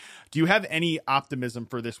 but do you have any optimism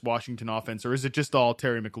for this Washington offense, or is it just all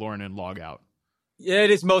Terry McLaurin and log out? Yeah,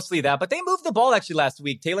 it is mostly that, but they moved the ball actually last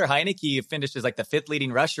week. Taylor Heineke finished as like the 5th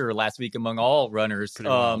leading rusher last week among all runners.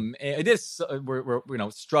 It is we're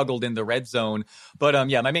struggled in the red zone, but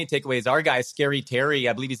my main takeaway is our guy Scary Terry.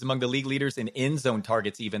 I believe he's among the league leaders in end zone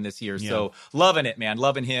targets even this year. Yeah. So loving it, man,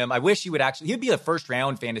 loving him. I wish he'd be a first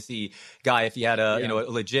round fantasy guy if he had a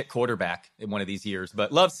legit quarterback in one of these years.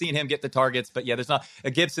 But love seeing him get the targets. But yeah, there's not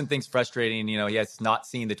a Gibson thing's frustrating. He has not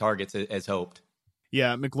seen the targets as hoped.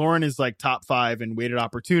 Yeah, McLaurin is like top 5 in weighted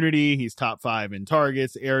opportunity. He's top 5 in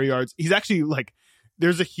targets, air yards. He's actually like,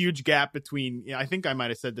 there's a huge gap between, I think I might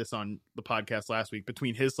have said this on the podcast last week,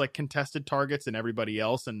 between his like contested targets and everybody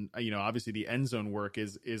else. And, obviously the end zone work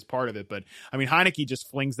is part of it. But I mean, Heineke just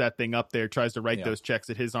flings that thing up there, tries to write those checks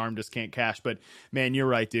that his arm just can't cash. But man, you're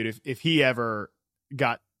right, dude. If he ever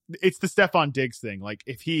got, it's the Stephon Diggs thing. Like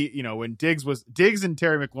if he, when Diggs and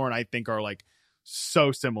Terry McLaurin, I think are like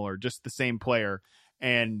so similar, just the same player.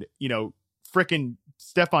 And, frickin'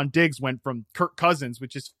 Stephon Diggs went from Kirk Cousins,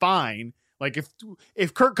 which is fine. Like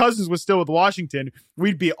if Kirk Cousins was still with Washington,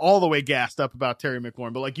 we'd be all the way gassed up about Terry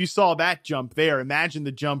McLaurin. But like you saw that jump there. Imagine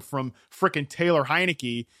the jump from frickin' Taylor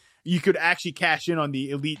Heineke. You could actually cash in on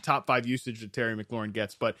the elite top 5 usage that Terry McLaurin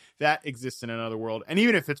gets, but that exists in another world. And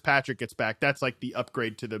even if Fitzpatrick gets back, that's like the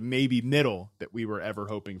upgrade to the maybe middle that we were ever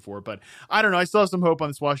hoping for. But I don't know. I still have some hope on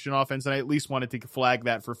this Washington offense, and I at least wanted to flag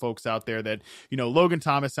that for folks out there that, Logan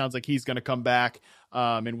Thomas sounds like he's going to come back,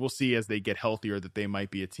 and we'll see as they get healthier that they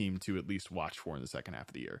might be a team to at least watch for in the second half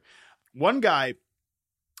of the year. One guy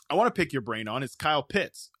I want to pick your brain on is Kyle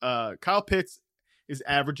Pitts. Kyle Pitts is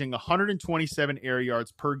averaging 127 air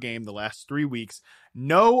yards per game the last 3 weeks.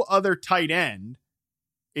 No other tight end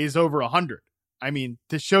is over 100. I mean,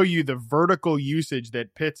 to show you the vertical usage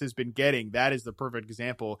that Pitts has been getting, that is the perfect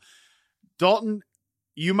example. Dalton,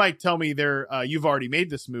 you might tell me you've already made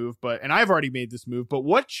this move, and I've already made this move, but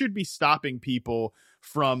what should be stopping people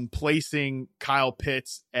from placing Kyle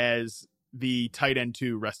Pitts as the tight end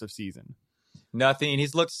 2 rest of season? Nothing.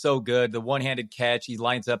 He's looked so good. The one-handed catch, he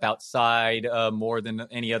lines up outside more than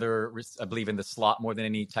any other, I believe in the slot more than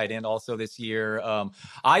any tight end also this year.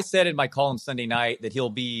 I said in my column Sunday night that he'll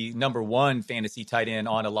be number 1 fantasy tight end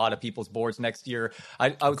on a lot of people's boards next year.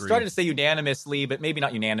 I was starting to say unanimously, but maybe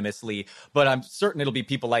not unanimously, but I'm certain it'll be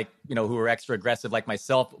people like, who are extra aggressive like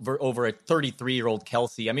myself over a 33-year-old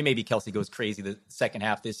Kelsey. I mean, maybe Kelsey goes crazy the second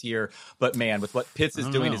half this year, but man, with what Pitts is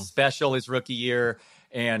doing is special his rookie year.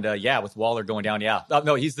 And with Waller going down,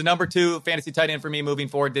 no, he's the number 2 fantasy tight end for me moving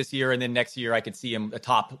forward this year. And then next year, I could see him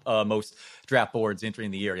atop most draft boards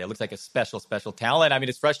entering the year. Yeah, it looks like a special talent. I mean,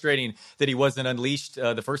 it's frustrating that he wasn't unleashed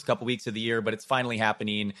the first couple weeks of the year, but it's finally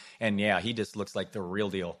happening. And he just looks like the real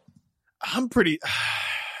deal.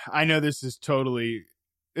 I know this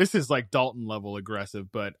is like Dalton level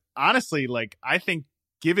aggressive, but honestly, like I think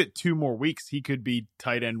give it 2 more weeks, he could be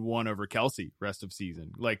tight end 1 over Kelsey rest of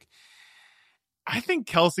season. Like, I think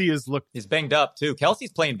Kelsey he's banged up too.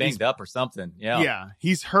 Kelsey's playing banged up or something. Yeah.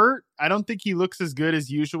 He's hurt. I don't think he looks as good as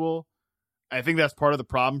usual. I think that's part of the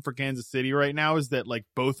problem for Kansas City right now is that like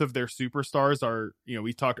both of their superstars are,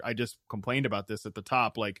 I just complained about this at the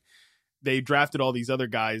top. Like they drafted all these other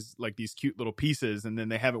guys, like these cute little pieces, and then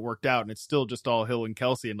they haven't worked out, and it's still just all Hill and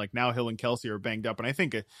Kelsey. And like now Hill and Kelsey are banged up. And I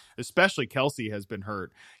think especially Kelsey has been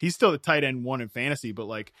hurt. He's still the tight end 1 in fantasy, but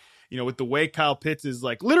like, with the way Kyle Pitts is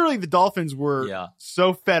like, literally the Dolphins were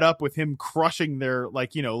so fed up with him crushing their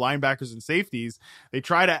linebackers and safeties. They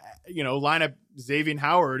try to, line up Xavier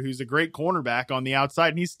Howard, who's a great cornerback on the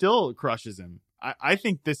outside, and he still crushes him. I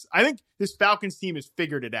think this Falcons team has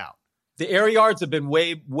figured it out. The air yards have been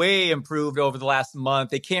way, way improved over the last month.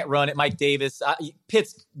 They can't run it. Mike Davis,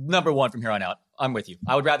 Pitts number 1 from here on out. I'm with you.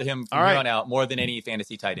 I would rather him from here on out more than any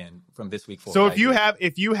fantasy tight end from this week forward. So if you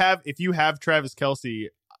have Travis Kelce,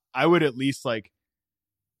 I would at least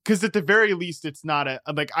because at the very least, it's not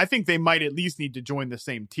I think they might at least need to join the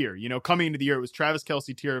same tier. Coming into the year, it was Travis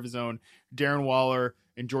Kelce tier of his own, Darren Waller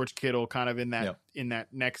and George Kittle kind of in that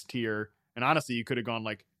next tier. And honestly, you could have gone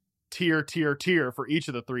like tier for each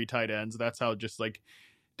of the 3 tight ends. That's how just like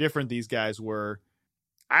different these guys were.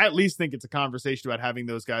 I at least think it's a conversation about having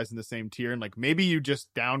those guys in the same tier. And like, maybe you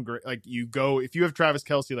just downgrade, like you go, if you have Travis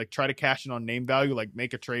Kelce, like try to cash in on name value, like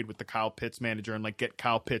make a trade with the Kyle Pitts manager and like get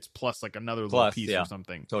Kyle Pitts plus like another little piece or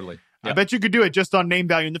something. Totally. I bet you could do it just on name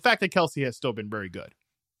value. And the fact that Kelce has still been very good.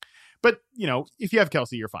 But, if you have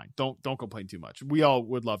Kelce, you're fine. Don't complain too much. We all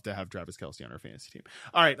would love to have Travis Kelce on our fantasy team.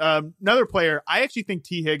 All right. Another player, I actually think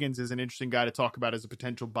T. Higgins is an interesting guy to talk about as a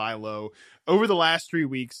potential buy low. Over the last 3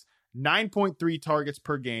 weeks, 9.3 targets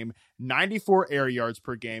per game, 94 air yards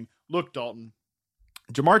per game. Look, Dalton,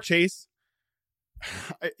 Ja'Marr Chase,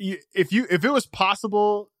 if it was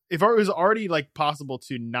possible, if it was already like possible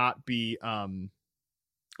to not be,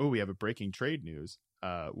 we have a breaking trade news.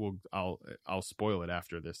 I'll spoil it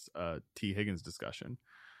after this T. Higgins discussion.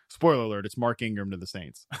 Spoiler alert, it's Mark Ingram to the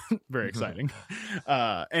Saints. Very exciting.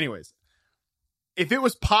 Anyways, if it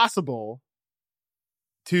was possible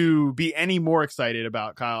to be any more excited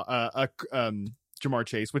about Ja'Marr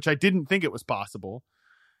Chase, which I didn't think it was possible,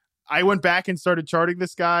 I went back and started charting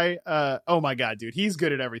this guy. Oh my God, dude, he's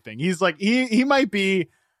good at everything. He's like he might be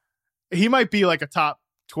like a top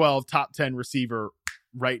 12, top 10 receiver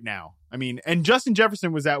right now. I mean, and Justin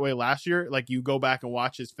Jefferson was that way last year. Like, you go back and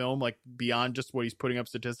watch his film, like beyond just what he's putting up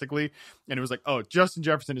statistically, and it was like, oh, Justin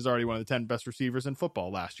Jefferson is already one of the 10 best receivers in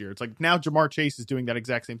football last year. It's like now Jamar Chase is doing that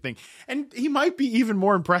exact same thing, and he might be even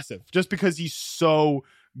more impressive just because he's so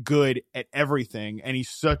good at everything, and he's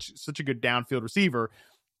such a good downfield receiver.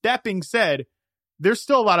 That being said, there's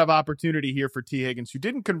still a lot of opportunity here for T. Higgins, who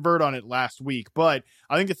didn't convert on it last week. But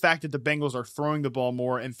I think the fact that the Bengals are throwing the ball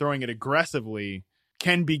more and throwing it aggressively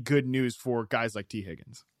can be good news for guys like T.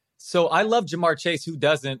 Higgins. So I love Jamar Chase. Who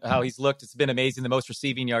doesn't? How he's looked. It's been amazing. The most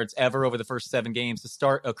receiving yards ever over the first 7 games to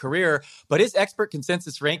start a career. But his expert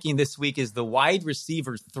consensus ranking this week is the wide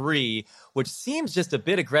receiver 3, which seems just a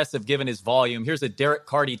bit aggressive given his volume. Here's a Derek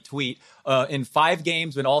Carty tweet. In 5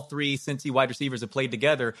 games when all 3 Cincy wide receivers have played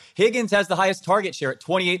together, Higgins has the highest target share at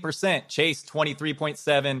 28%. Chase,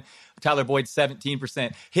 23.7%. Tyler Boyd,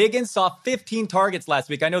 17%. Higgins saw 15 targets last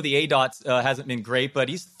week. I know the ADOT hasn't been great, but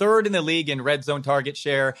he's 3rd in the league in red zone target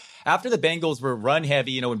share. After the Bengals were run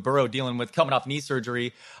heavy, and Burrow coming off knee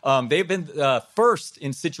surgery, they've been 1st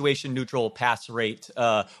in situation neutral pass rate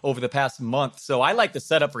over the past month. So I like the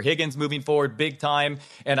setup for Higgins moving forward big time.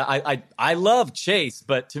 And I love Chase,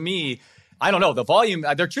 but to me, I don't know. The volume,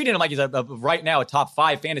 they're treating him like he's right now a top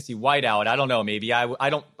 5 fantasy wideout. I don't know. Maybe I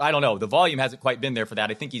don't know. The volume hasn't quite been there for that.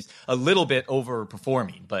 I think he's a little bit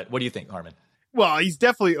overperforming. But what do you think, Harmon? Well, he's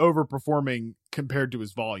definitely overperforming compared to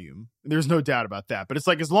his volume. There's no doubt about that. But it's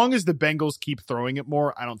like, as long as the Bengals keep throwing it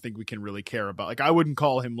more, I don't think we can really care about. Like, I wouldn't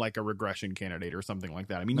call him like a regression candidate or something like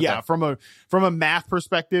that. I mean, okay. Yeah, from a math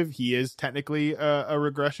perspective, he is technically a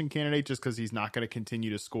regression candidate just because he's not going to continue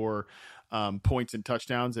to score points and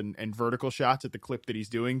touchdowns and vertical shots at the clip that he's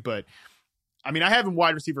doing. But I mean, I have him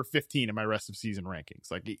wide receiver 15 in my rest of season rankings.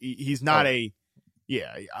 Like, he's not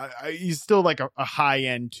he's still like a high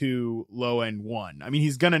end 2, low end 1. I mean,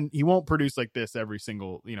 he won't produce like this every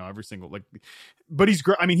single, like, but he's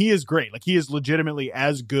great. I mean, he is great. Like, he is legitimately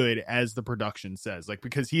as good as the production says, like,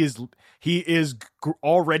 because he is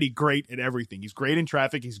already great at everything. He's great in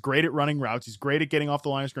traffic. He's great at running routes. He's great at getting off the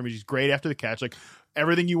line of scrimmage. He's great after the catch. Like,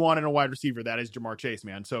 everything you want in a wide receiver, that is Jamar Chase,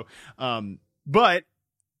 man. So, but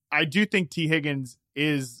I do think T. Higgins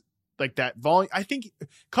is like that volume. I think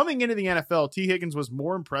coming into the NFL, T. Higgins was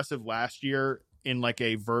more impressive last year in like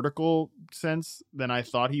a vertical sense than I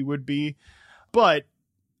thought he would be. But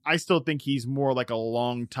I still think he's more like a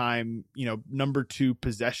long time, number 2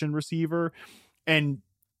 possession receiver. And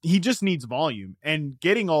he just needs volume. And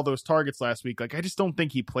getting all those targets last week, like, I just don't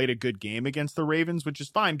think he played a good game against the Ravens, which is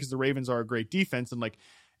fine because the Ravens are a great defense. And like,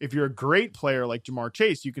 if you're a great player like Jamar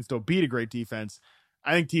Chase, you can still beat a great defense.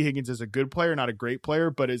 I think T. Higgins is a good player, not a great player,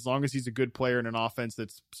 but as long as he's a good player in an offense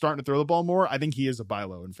that's starting to throw the ball more, I think he is a buy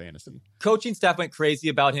low in fantasy. Coaching staff went crazy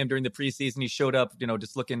about him during the preseason. He showed up,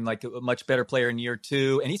 just looking like a much better player in year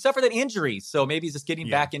 2, and he suffered an injury. So maybe he's just getting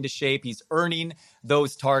back into shape. He's earning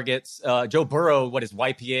those targets. Joe Burrow, his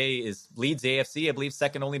YPA leads the AFC, I believe,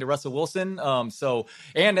 second only to Russell Wilson. And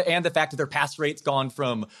the fact that their pass rate's gone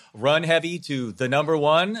from run heavy to the number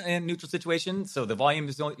 1 in neutral situations. So the volume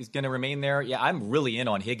is going to remain there. Yeah, I'm really in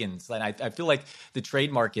on Higgins, and I feel like the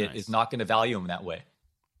trade market is not going to value him that way.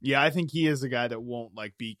 Yeah, I think he is a guy that won't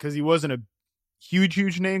be, because he wasn't a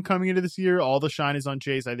huge name coming into this year. All the shine is on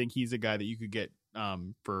Chase. I think he's a guy that you could get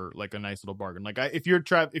for like a nice little bargain. Like, if you're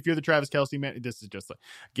the Travis Kelce man, this is just like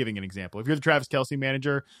giving an example. If you're the Travis Kelce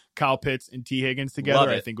manager, Kyle Pitts and T. Higgins together,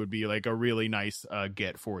 I think would be like a really nice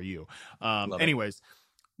get for you. Anyways.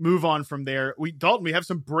 Move on from there. Dalton, we have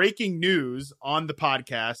some breaking news on the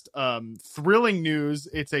podcast. Thrilling news.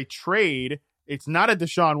 It's a trade. It's not a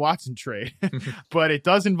Deshaun Watson trade, but it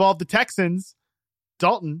does involve the Texans.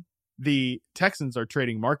 Dalton, the Texans are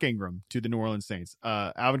trading Mark Ingram to the New Orleans Saints.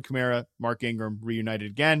 Alvin Kamara, Mark Ingram reunited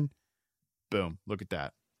again. Boom. Look at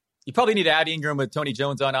that. You probably need to add Ingram with Tony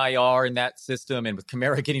Jones on IR in that system, and with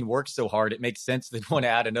Kamara getting worked so hard, it makes sense they'd want to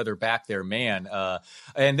add another back there, man.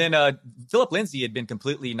 And then Philip Lindsay had been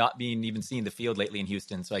completely not being even seen the field lately in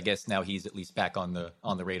Houston, so I guess now he's at least back on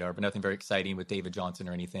the radar, but nothing very exciting with David Johnson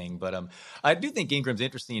or anything. But I do think Ingram's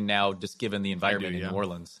interesting now, just given the environment in New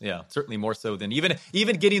Orleans. Yeah, certainly more so than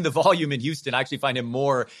even getting the volume in Houston. I actually find him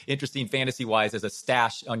more interesting fantasy-wise as a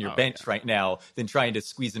stash on your bench right now than trying to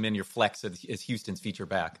squeeze him in your flex as Houston's feature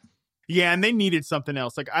back. Yeah, and they needed something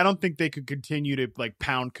else. Like, I don't think they could continue to like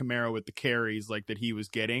pound Kamara with the carries like that he was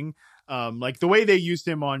getting. Like the way they used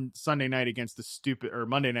him on Monday night against the stupid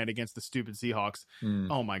Seahawks.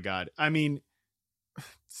 Oh my God. I mean,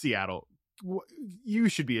 Seattle, you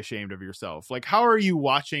should be ashamed of yourself. Like, how are you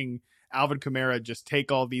watching Alvin Kamara just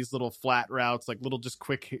take all these little flat routes, like little just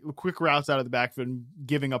quick routes out of the backfield and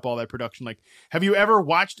giving up all that production? Like, have you ever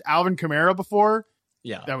watched Alvin Kamara before?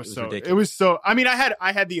 Yeah, that was ridiculous. It was so, I mean, I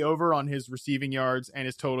had the over on his receiving yards and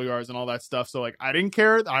his total yards and all that stuff. So like, I didn't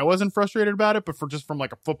care. I wasn't frustrated about it, but from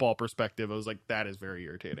like a football perspective, I was like, that is very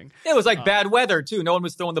irritating. It was like bad weather too. No one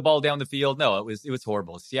was throwing the ball down the field. No, it was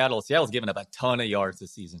horrible. Seattle's giving up a ton of yards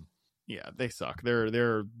this season. Yeah, they suck.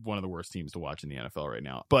 They're one of the worst teams to watch in the NFL right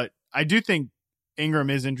now. But I do think Ingram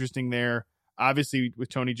is interesting there. Obviously with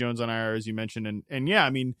Tony Jones on IR, as you mentioned. And yeah, I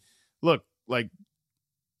mean, look, like,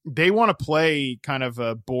 they want to play kind of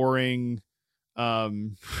a boring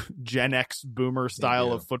Gen X boomer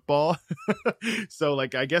style of football. So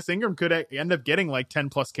like, I guess Ingram could end up getting like 10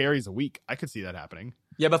 plus carries a week. I could see that happening.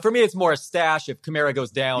 Yeah, but for me, it's more a stash. If Kamara goes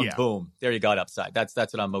down, boom, there you got upside. That's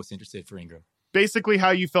what I'm most interested for Ingram. Basically how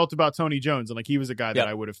you felt about Tony Jones. And like, he was a guy that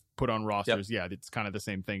I would have put on rosters. Yeah, it's kind of the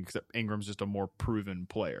same thing, except Ingram's just a more proven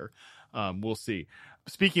player. We'll see.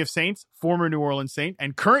 Speaking of Saints, former New Orleans Saint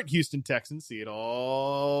and current Houston Texans, see, it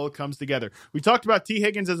all comes together. We talked about T.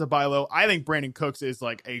 Higgins as a buy low. I think Brandon Cooks is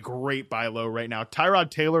like a great buy low right now. Tyrod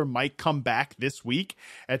Taylor might come back this week.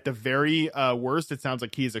 At the very worst, it sounds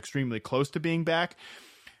like he is extremely close to being back.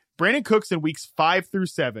 Brandon Cooks in weeks 5 through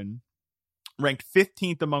 7 ranked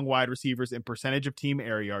 15th among wide receivers in percentage of team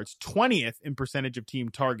air yards, 20th in percentage of team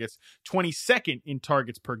targets, 22nd in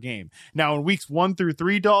targets per game. Now, in weeks 1 through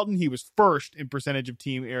 3, Dalton, he was first in percentage of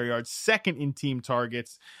team air yards, second in team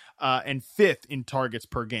targets, and 5th in targets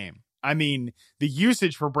per game. I mean, the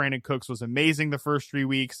usage for Brandon Cooks was amazing the first 3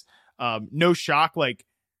 weeks. No shock, like,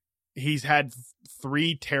 he's had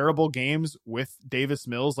 3 terrible games with Davis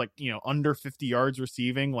Mills, like, under 50 yards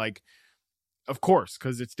receiving, like, of course,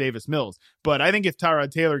 because it's Davis Mills. But I think if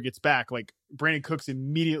Tyrod Taylor gets back, like, Brandon Cooks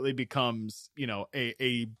immediately becomes,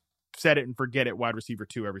 a set it and forget it wide receiver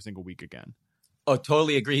 2 every single week again. Oh,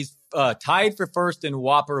 totally agree. He's tied for first in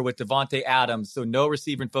Whopper with Devontae Adams. So no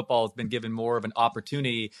receiver in football has been given more of an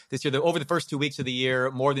opportunity this year. Over the first 2 weeks of the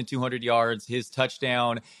year, more than 200 yards, his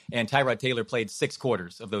touchdown, and Tyrod Taylor played 6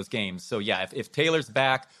 quarters of those games. So yeah, if Taylor's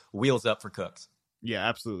back, wheels up for Cooks. Yeah,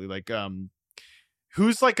 absolutely. Like,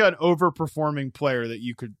 who's like an overperforming player that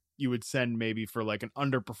you would send maybe for like an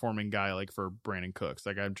underperforming guy, like for Brandon Cooks?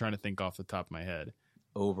 Like, I'm trying to think off the top of my head.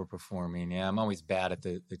 Overperforming. Yeah, I'm always bad at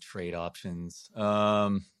the trade options.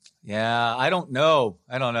 Yeah, I don't know.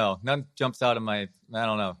 None jumps out of I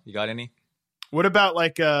don't know. You got any? What about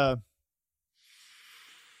like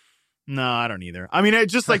no, I don't either. I mean, I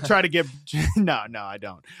just like try to get no, I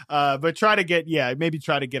don't. But try to get maybe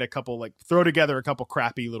try to get a couple, like throw together a couple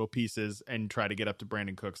crappy little pieces and try to get up to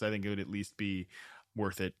Brandon Cooks. I think it would at least be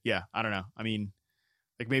worth it. Yeah, I don't know. I mean,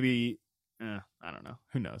 like maybe I don't know.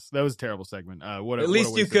 Who knows? That was a terrible segment. At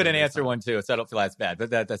least you couldn't answer one too, so I don't feel as bad. But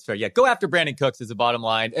that's fair. Yeah, go after Brandon Cooks is the bottom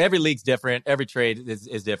line. Every league's different. Every trade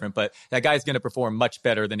is different. But that guy's going to perform much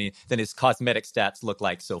better than his cosmetic stats look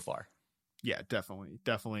like so far. Yeah,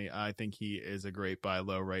 definitely. I think he is a great buy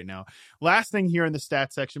low right now. Last thing here in the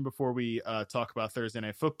stats section before we talk about Thursday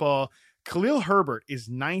Night Football, Khalil Herbert is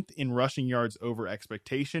 9th in rushing yards over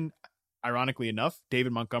expectation. Ironically enough,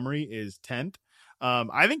 David Montgomery is 10th.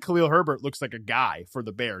 I think Khalil Herbert looks like a guy for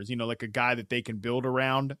the Bears, like a guy that they can build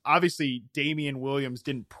around. Obviously, Damian Williams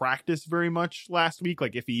didn't practice very much last week.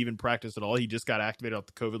 Like, if he even practiced at all, he just got activated off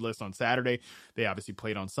the COVID list on Saturday. They obviously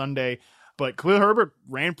played on Sunday. But Khalil Herbert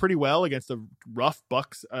ran pretty well against the rough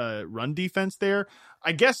Bucs run defense there.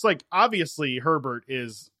 I guess, like, obviously Herbert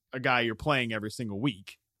is a guy you're playing every single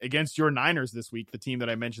week. Against your Niners this week, the team that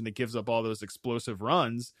I mentioned that gives up all those explosive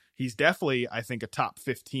runs, he's definitely, I think, a top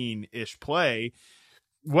 15-ish play.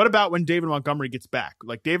 What about when David Montgomery gets back?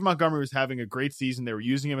 Like, David Montgomery was having a great season. They were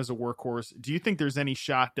using him as a workhorse. Do you think there's any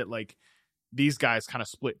shot that, like, these guys kind of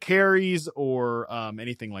split carries or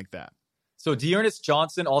anything like that? So Dearness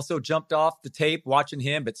Johnson also jumped off the tape watching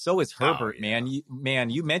him, but so is Herbert, man.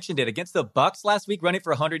 You mentioned it. Against the Bucs last week, running for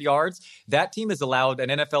 100 yards, that team has allowed an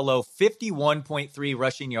NFL low 51.3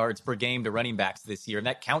 rushing yards per game to running backs this year, and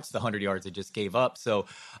that counts the 100 yards they just gave up. So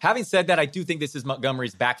having said that, I do think this is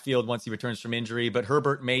Montgomery's backfield once he returns from injury, but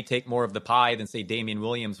Herbert may take more of the pie than, say, Damian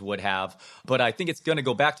Williams would have. But I think it's going to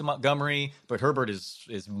go back to Montgomery, but Herbert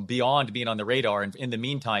is beyond being on the radar. And in the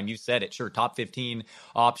meantime, you said it, sure, top 15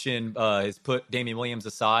 option, has put Damian Williams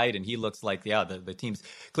aside, and he looks like, the team's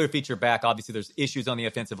clear feature back. Obviously, there's issues on the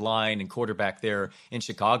offensive line and quarterback there in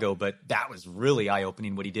Chicago, but that was really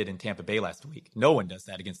eye-opening what he did in Tampa Bay last week. No one does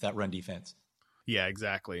that against that run defense. Yeah,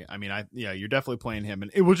 exactly. I mean, you're definitely playing him,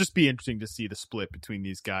 and it will just be interesting to see the split between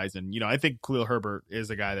these guys. And, I think Khalil Herbert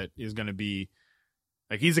is a guy that is going to be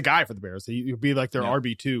Like, he's a guy for the Bears. He'll be like their Yeah.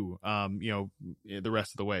 RB2, the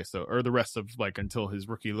rest of the way. So, or the rest of like until his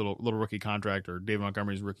little rookie contract or David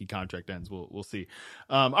Montgomery's rookie contract ends. We'll see.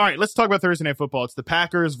 All right, let's talk about Thursday Night Football. It's the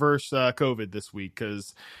Packers versus COVID this week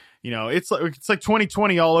because, it's like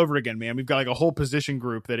 2020 all over again, man. We've got like a whole position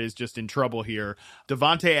group that is just in trouble here.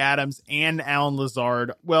 Davante Adams and Allen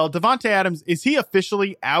Lazard. Well, Davante Adams, is he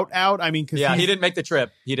officially out? I mean, he didn't make the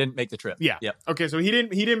trip. Yeah. Yep. Okay, so he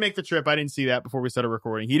didn't make the trip. I didn't see that before we started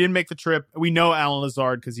recording. He didn't make the trip. We know Allen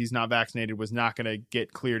Lazard, because he's not vaccinated, was not going to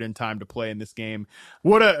get cleared in time to play in this game.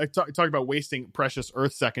 Talk about wasting precious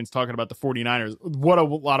earth seconds talking about the 49ers. What a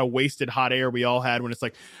lot of wasted hot air we all had when it's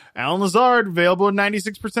like, Allen Lazard available in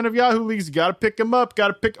 96% of Yahoo leagues. You got to pick him up.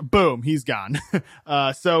 Boom, he's gone.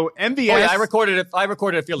 So MVS. Oh, yeah, I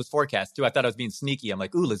recorded a Fearless forecast too. I thought I was being sneaky. I'm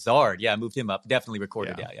like, ooh, Lazard. Yeah, I moved him up. Definitely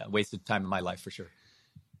recorded. Yeah. Wasted time in my life for sure.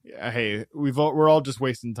 Yeah, hey, we're all just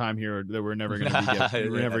wasting time here that we're never going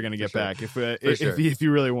to get back if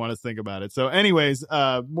you really want to think about it. So anyways,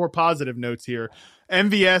 more positive notes here.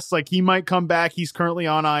 MVS, like, he might come back. He's currently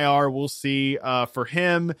on IR. We'll see for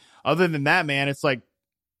him. Other than that, man, it's like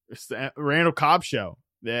it's the Randall Cobb show.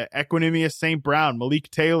 The Equanimeous St. Brown,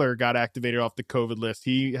 Malik Taylor got activated off the COVID list.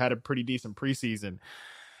 He had a pretty decent preseason.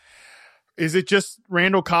 Is it just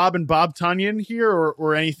Randall Cobb and Bob Tonyan here,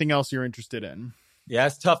 or anything else you're interested in? Yeah,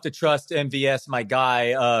 it's tough to trust MVS, my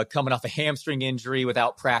guy, coming off a hamstring injury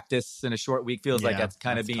without practice in a short week. Feels like that's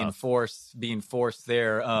kind of being forced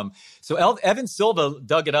there. So Evan Silva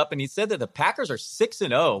dug it up, and he said that the Packers are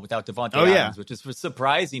 6-0 without Davante Adams, which is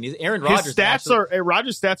surprising. Aaron Rodgers'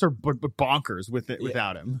 Rodgers' stats are bonkers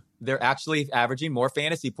without him. They're actually averaging more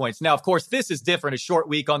fantasy points. Now, of course, this is different. A short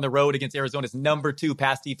week on the road against Arizona's number 2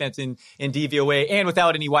 pass defense in DVOA, and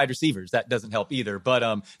without any wide receivers. That doesn't help either.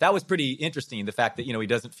 But that was pretty interesting, the fact that, he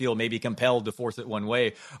doesn't feel maybe compelled to force it one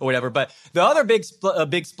way or whatever. But the other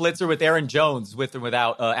big splits are with Aaron Jones, with or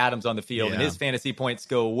without Adams on the field. And his fantasy points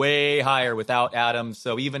go way higher without Adams.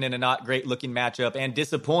 So even in a not great looking matchup, and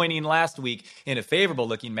disappointing last week in a favorable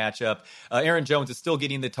looking matchup, Aaron Jones is still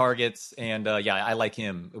getting the targets. And I like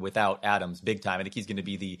him without Adams big time. I think he's going to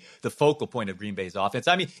be the focal point of Green Bay's offense.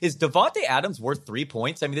 I mean, is Davante Adams worth 3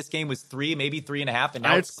 points? I mean, this game was 3, maybe 3.5, and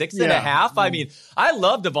now it's 6.5. I mean, I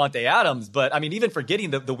love Davante Adams, but I mean, even forgetting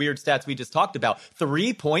the weird stats we just talked about,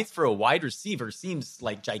 3 points for a wide receiver seems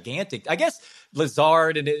like gigantic. I guess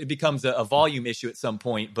Lazard, and it becomes a volume issue at some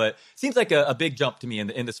point, but seems like a big jump to me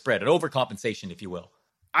in the spread, an overcompensation, if you will.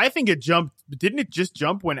 I think it jumped. Didn't it just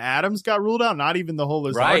jump when Adams got ruled out? Not even the whole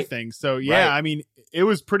Lazard thing. So I mean, that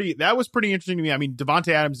was pretty interesting to me. I mean,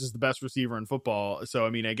 Davante Adams is the best receiver in football. So, I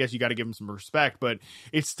mean, I guess you got to give him some respect, but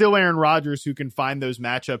it's still Aaron Rodgers who can find those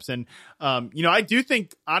matchups. And, I do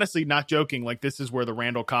think, honestly, not joking, like, this is where the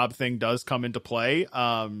Randall Cobb thing does come into play.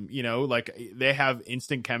 Like, they have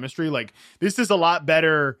instant chemistry. Like, this is a lot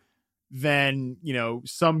better than,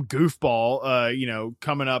 some goofball,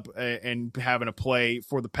 coming up and having a play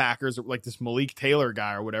for the Packers, like this Malik Taylor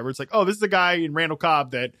guy or whatever. It's like, oh, this is a guy in Randall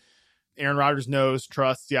Cobb that Aaron Rodgers knows,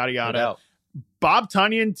 trusts, yada, yada. Bob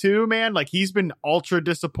Tonyan too, man. Like, he's been ultra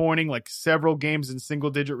disappointing, like several games in single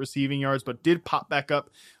digit receiving yards, but did pop back up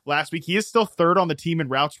last week. He is still 3rd on the team in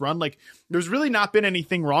routes run. Like, there's really not been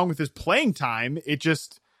anything wrong with his playing time. He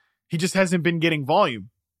just hasn't been getting volume.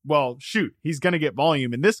 Well, shoot, he's going to get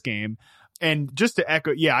volume in this game. And just to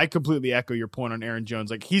echo, I completely echo your point on Aaron Jones.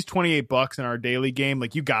 Like, he's $28 in our daily game.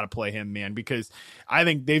 Like, you got to play him, man, because I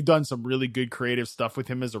think they've done some really good creative stuff with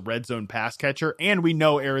him as a red zone pass catcher. And we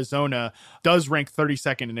know Arizona does rank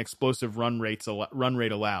 32nd in explosive run rate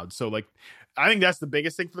allowed. So, like, I think that's the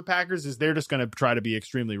biggest thing for the Packers is they're just going to try to be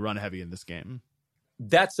extremely run heavy in this game.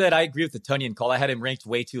 That said, I agree with the Tonyan call. I had him ranked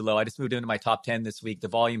way too low. I just moved him into my top 10 this week. The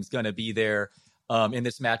volume's going to be there in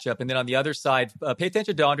this matchup. And then on the other side, pay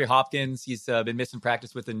attention to DeAndre Hopkins. He's been missing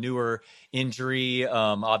practice with a newer injury.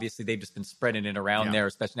 Obviously, they've just been spreading it around there,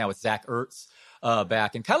 especially now with Zach Ertz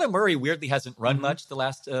back. And Kyler Murray weirdly hasn't run much the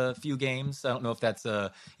last few games. I don't know if that's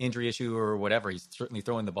a injury issue or whatever. He's certainly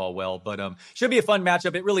throwing the ball well, but should be a fun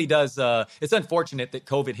matchup. It really does. It's unfortunate that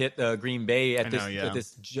COVID hit Green Bay at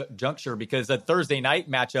this juncture, because a Thursday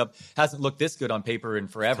night matchup hasn't looked this good on paper in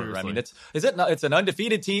forever. Seriously. I mean, it's an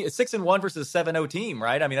undefeated team. It's 6-1 versus a 7-0 team,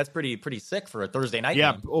 right? I mean, that's pretty sick for a Thursday night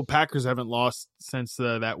game. Well, Packers haven't lost since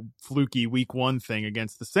that fluky week 1 thing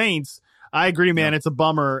against the Saints. I agree, man. It's a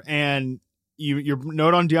bummer. And your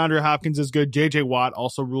note on DeAndre Hopkins is good. J.J. Watt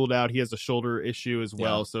also ruled out. He has a shoulder issue as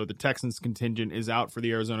well. So the Texans contingent is out for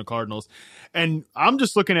the Arizona Cardinals. And I'm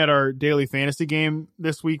just looking at our daily fantasy game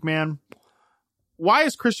this week, man. Why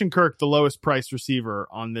is Christian Kirk the lowest priced receiver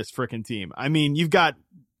on this freaking team? I mean, you've got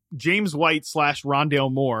James White /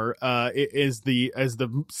 Rondale Moore is the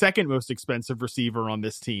second most expensive receiver on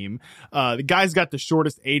this team. The guy's got the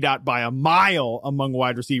shortest ADOT by a mile among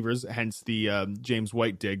wide receivers, hence the James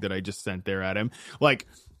White dig that I just sent there at him. Like,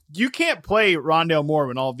 you can't play Rondale Moore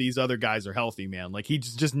when all these other guys are healthy, man. Like,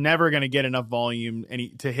 he's just never going to get enough volume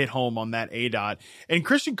to hit home on that ADOT. And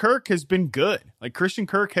Christian Kirk has been good. Like, Christian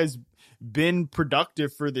Kirk has been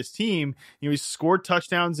productive for this team. You know, he's scored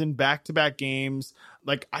touchdowns in back-to-back games.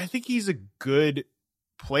 Like, I think he's a good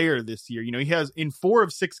player this year. You know, he has in 4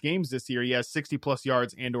 of 6 games this year, he has 60 plus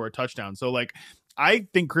yards and or a touchdown. So like, I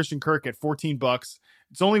think Christian Kirk at $14,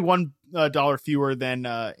 it's only $1 fewer than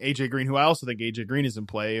AJ Green, who I also think AJ Green is in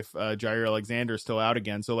play if Jair Alexander is still out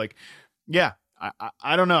again. So like, yeah,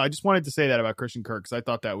 I don't know. I just wanted to say that about Christian Kirk because I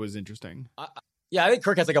thought that was interesting. Yeah, I think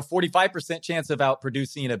Kirk has like a 45% chance of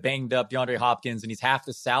outproducing a banged up DeAndre Hopkins, and he's half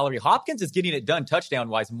the salary. Hopkins is getting it done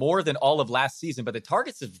touchdown-wise more than all of last season, but the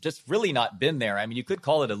targets have just really not been there. I mean, you could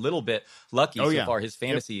call it a little bit lucky so far, his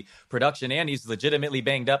fantasy production, and he's legitimately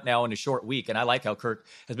banged up now in a short week, and I like how Kirk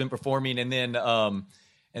has been performing. And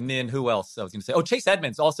then who else I was going to say? Oh, Chase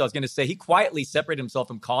Edmonds also, I was going to say, he quietly separated himself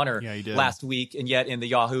from Connor last week, and yet in the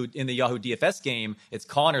Yahoo DFS game, it's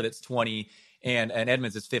Connor that's 20, and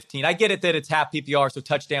Edmonds is 15. I get it that it's half PPR, so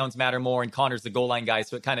touchdowns matter more, and Connor's the goal line guy,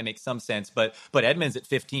 so it kind of makes some sense. But Edmonds at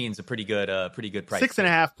 15 is a pretty good price.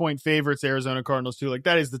 6.5 point favorites, Arizona Cardinals too. Like,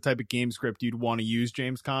 that is the type of game script you'd want to use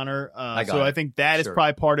James Conner. I think that is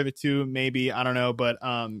probably part of it too. Maybe, I don't know, but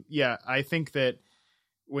yeah, I think that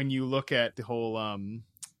when you look at the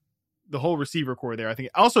whole receiver core there, I think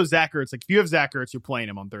also Zach Ertz. Like, if you have Zach Ertz, you're playing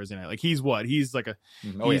him on Thursday night. Like, he's like a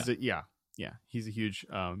he's a huge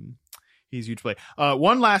He's a huge play.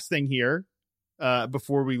 One last thing here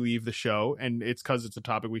before we leave the show, and it's because it's a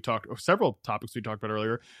topic several topics we talked about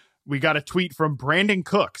earlier. We got a tweet from Brandon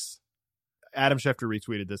Cooks. Adam Schefter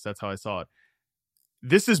retweeted this. That's how I saw it.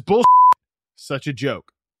 "This is bullshit. Such a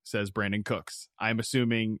joke," says Brandon Cooks. I'm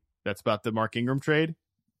assuming that's about the Mark Ingram trade.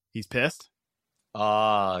 He's pissed.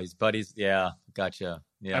 He's buddies. Yeah, gotcha.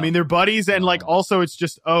 Yeah. I mean, they're buddies, and like also it's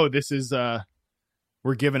just, this is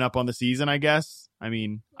we're giving up on the season, I guess. I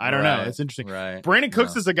mean, I don't know. It's interesting. Right. Brandon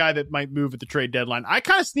Cooks is a guy that might move at the trade deadline. I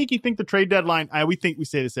kind of sneaky think the trade deadline, we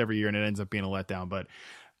say this every year and it ends up being a letdown, but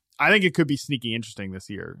I think it could be sneaky interesting this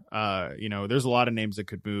year. You know, there's a lot of names that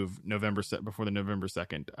could move before the November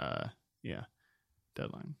 2nd.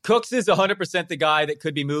 Deadline. Cooks is 100% the guy that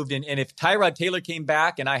could be moved in. And if Tyrod Taylor came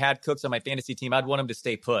back and I had Cooks on my fantasy team, I'd want him to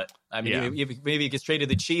stay put. I mean, maybe he gets traded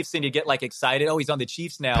to the Chiefs and you get like excited. Oh, he's on the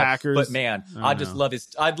Chiefs now. Packers. But man,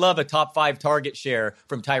 I'd love a top 5 target share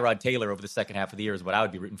from Tyrod Taylor over the second half of the year is what I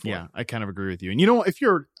would be rooting for. Yeah, I kind of agree with you. And you know,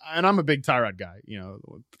 and I'm a big Tyrod guy, you know,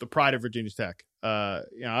 the pride of Virginia Tech.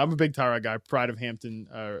 I'm a big Tyrod guy, pride of Hampton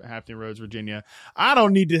Roads, Virginia. I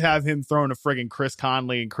don't need to have him throwing a friggin' Chris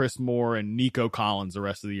Conley and Chris Moore and Nico Collins the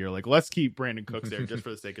rest of the year. Like, let's keep Brandon Cooks there just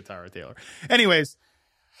for the sake of Tyrod Taylor. Anyways,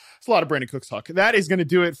 it's a lot of Brandon Cooks talk. That is going to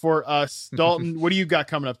do it for us. Dalton, what do you got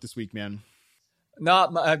coming up this week, man? You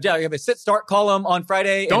have a sit-start column on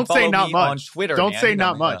Friday. Don't say not much on Twitter. Don't say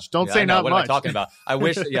not much. Don't say not much. What am I talking about? I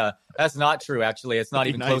wish. That's not true. Actually, it's not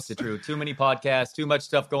even close to true. Too many podcasts. Too much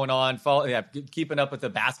stuff going on. Keeping up with the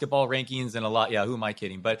basketball rankings and a lot. Yeah, who am I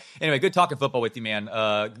kidding? But anyway, good talking football with you, man.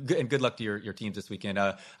 And good luck to your teams this weekend.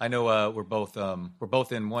 I know we're both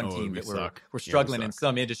in one team that we're struggling in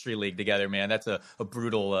some industry league together, man. That's a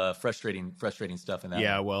brutal, frustrating stuff in that.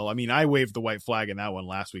 Yeah, well, I mean, I waved the white flag in that one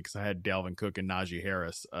last week because I had Dalvin Cook and Najee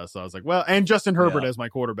Harris. So I was like, well, and Justin Herbert as my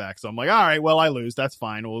quarterback. So I'm like, all right, well, I lose. That's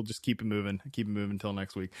fine. We'll just keep it moving until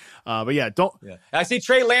next week. But yeah, I see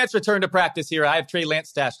Trey Lance return to practice here. I have Trey Lance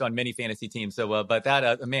stashed on many fantasy teams. So, but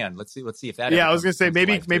that man, let's see if that. Yeah, I was gonna say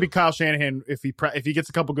maybe Kyle Shanahan, if he gets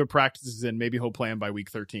a couple good practices in, maybe he'll play him by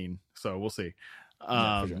week 13. So we'll see.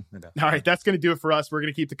 All right, that's going to do it for us. We're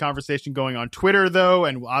going to keep the conversation going on Twitter, though,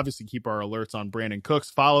 and we'll obviously keep our alerts on Brandon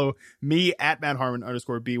Cooks. Follow me at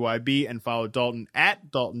 @MattHarmon_BYB and follow Dalton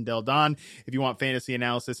at Dalton Del Don. If you want fantasy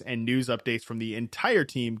analysis and news updates from the entire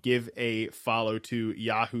team, give a follow to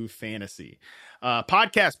Yahoo Fantasy.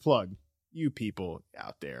 Podcast plug, you people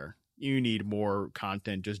out there. You need more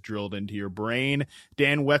content just drilled into your brain.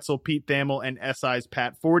 Dan Wetzel, Pete Thamel, and SI's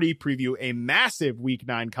Pat Forty preview a massive Week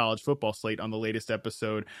 9 college football slate on the latest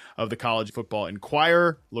episode of the College Football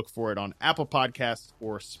Inquirer. Look for it on Apple Podcasts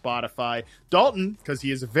or Spotify. Dalton, because he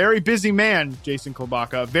is a very busy man, Jason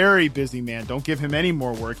Klobaka, a very busy man. Don't give him any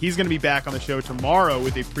more work. He's going to be back on the show tomorrow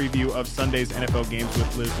with a preview of Sunday's NFL games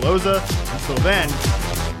with Liz Loza. Until then,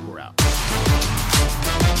 we're out.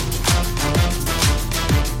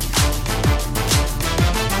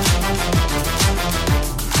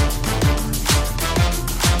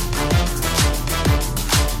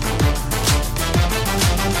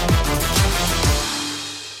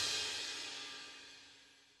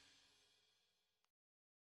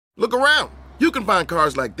 Look around. You can find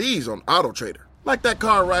cars like these on AutoTrader, like that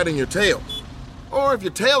car riding your tail. Or if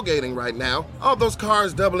you're tailgating right now, all those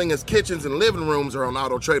cars doubling as kitchens and living rooms are on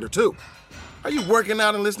AutoTrader too. Are you working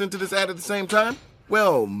out and listening to this ad at the same time?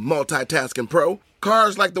 Well, multitasking pro,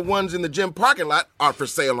 cars like the ones in the gym parking lot are for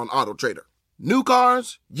sale on AutoTrader. New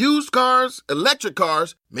cars, used cars, electric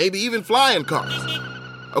cars, maybe even flying cars.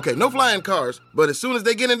 Okay, no flying cars, but as soon as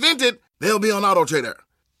they get invented, they'll be on AutoTrader.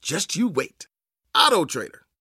 Just you wait. AutoTrader.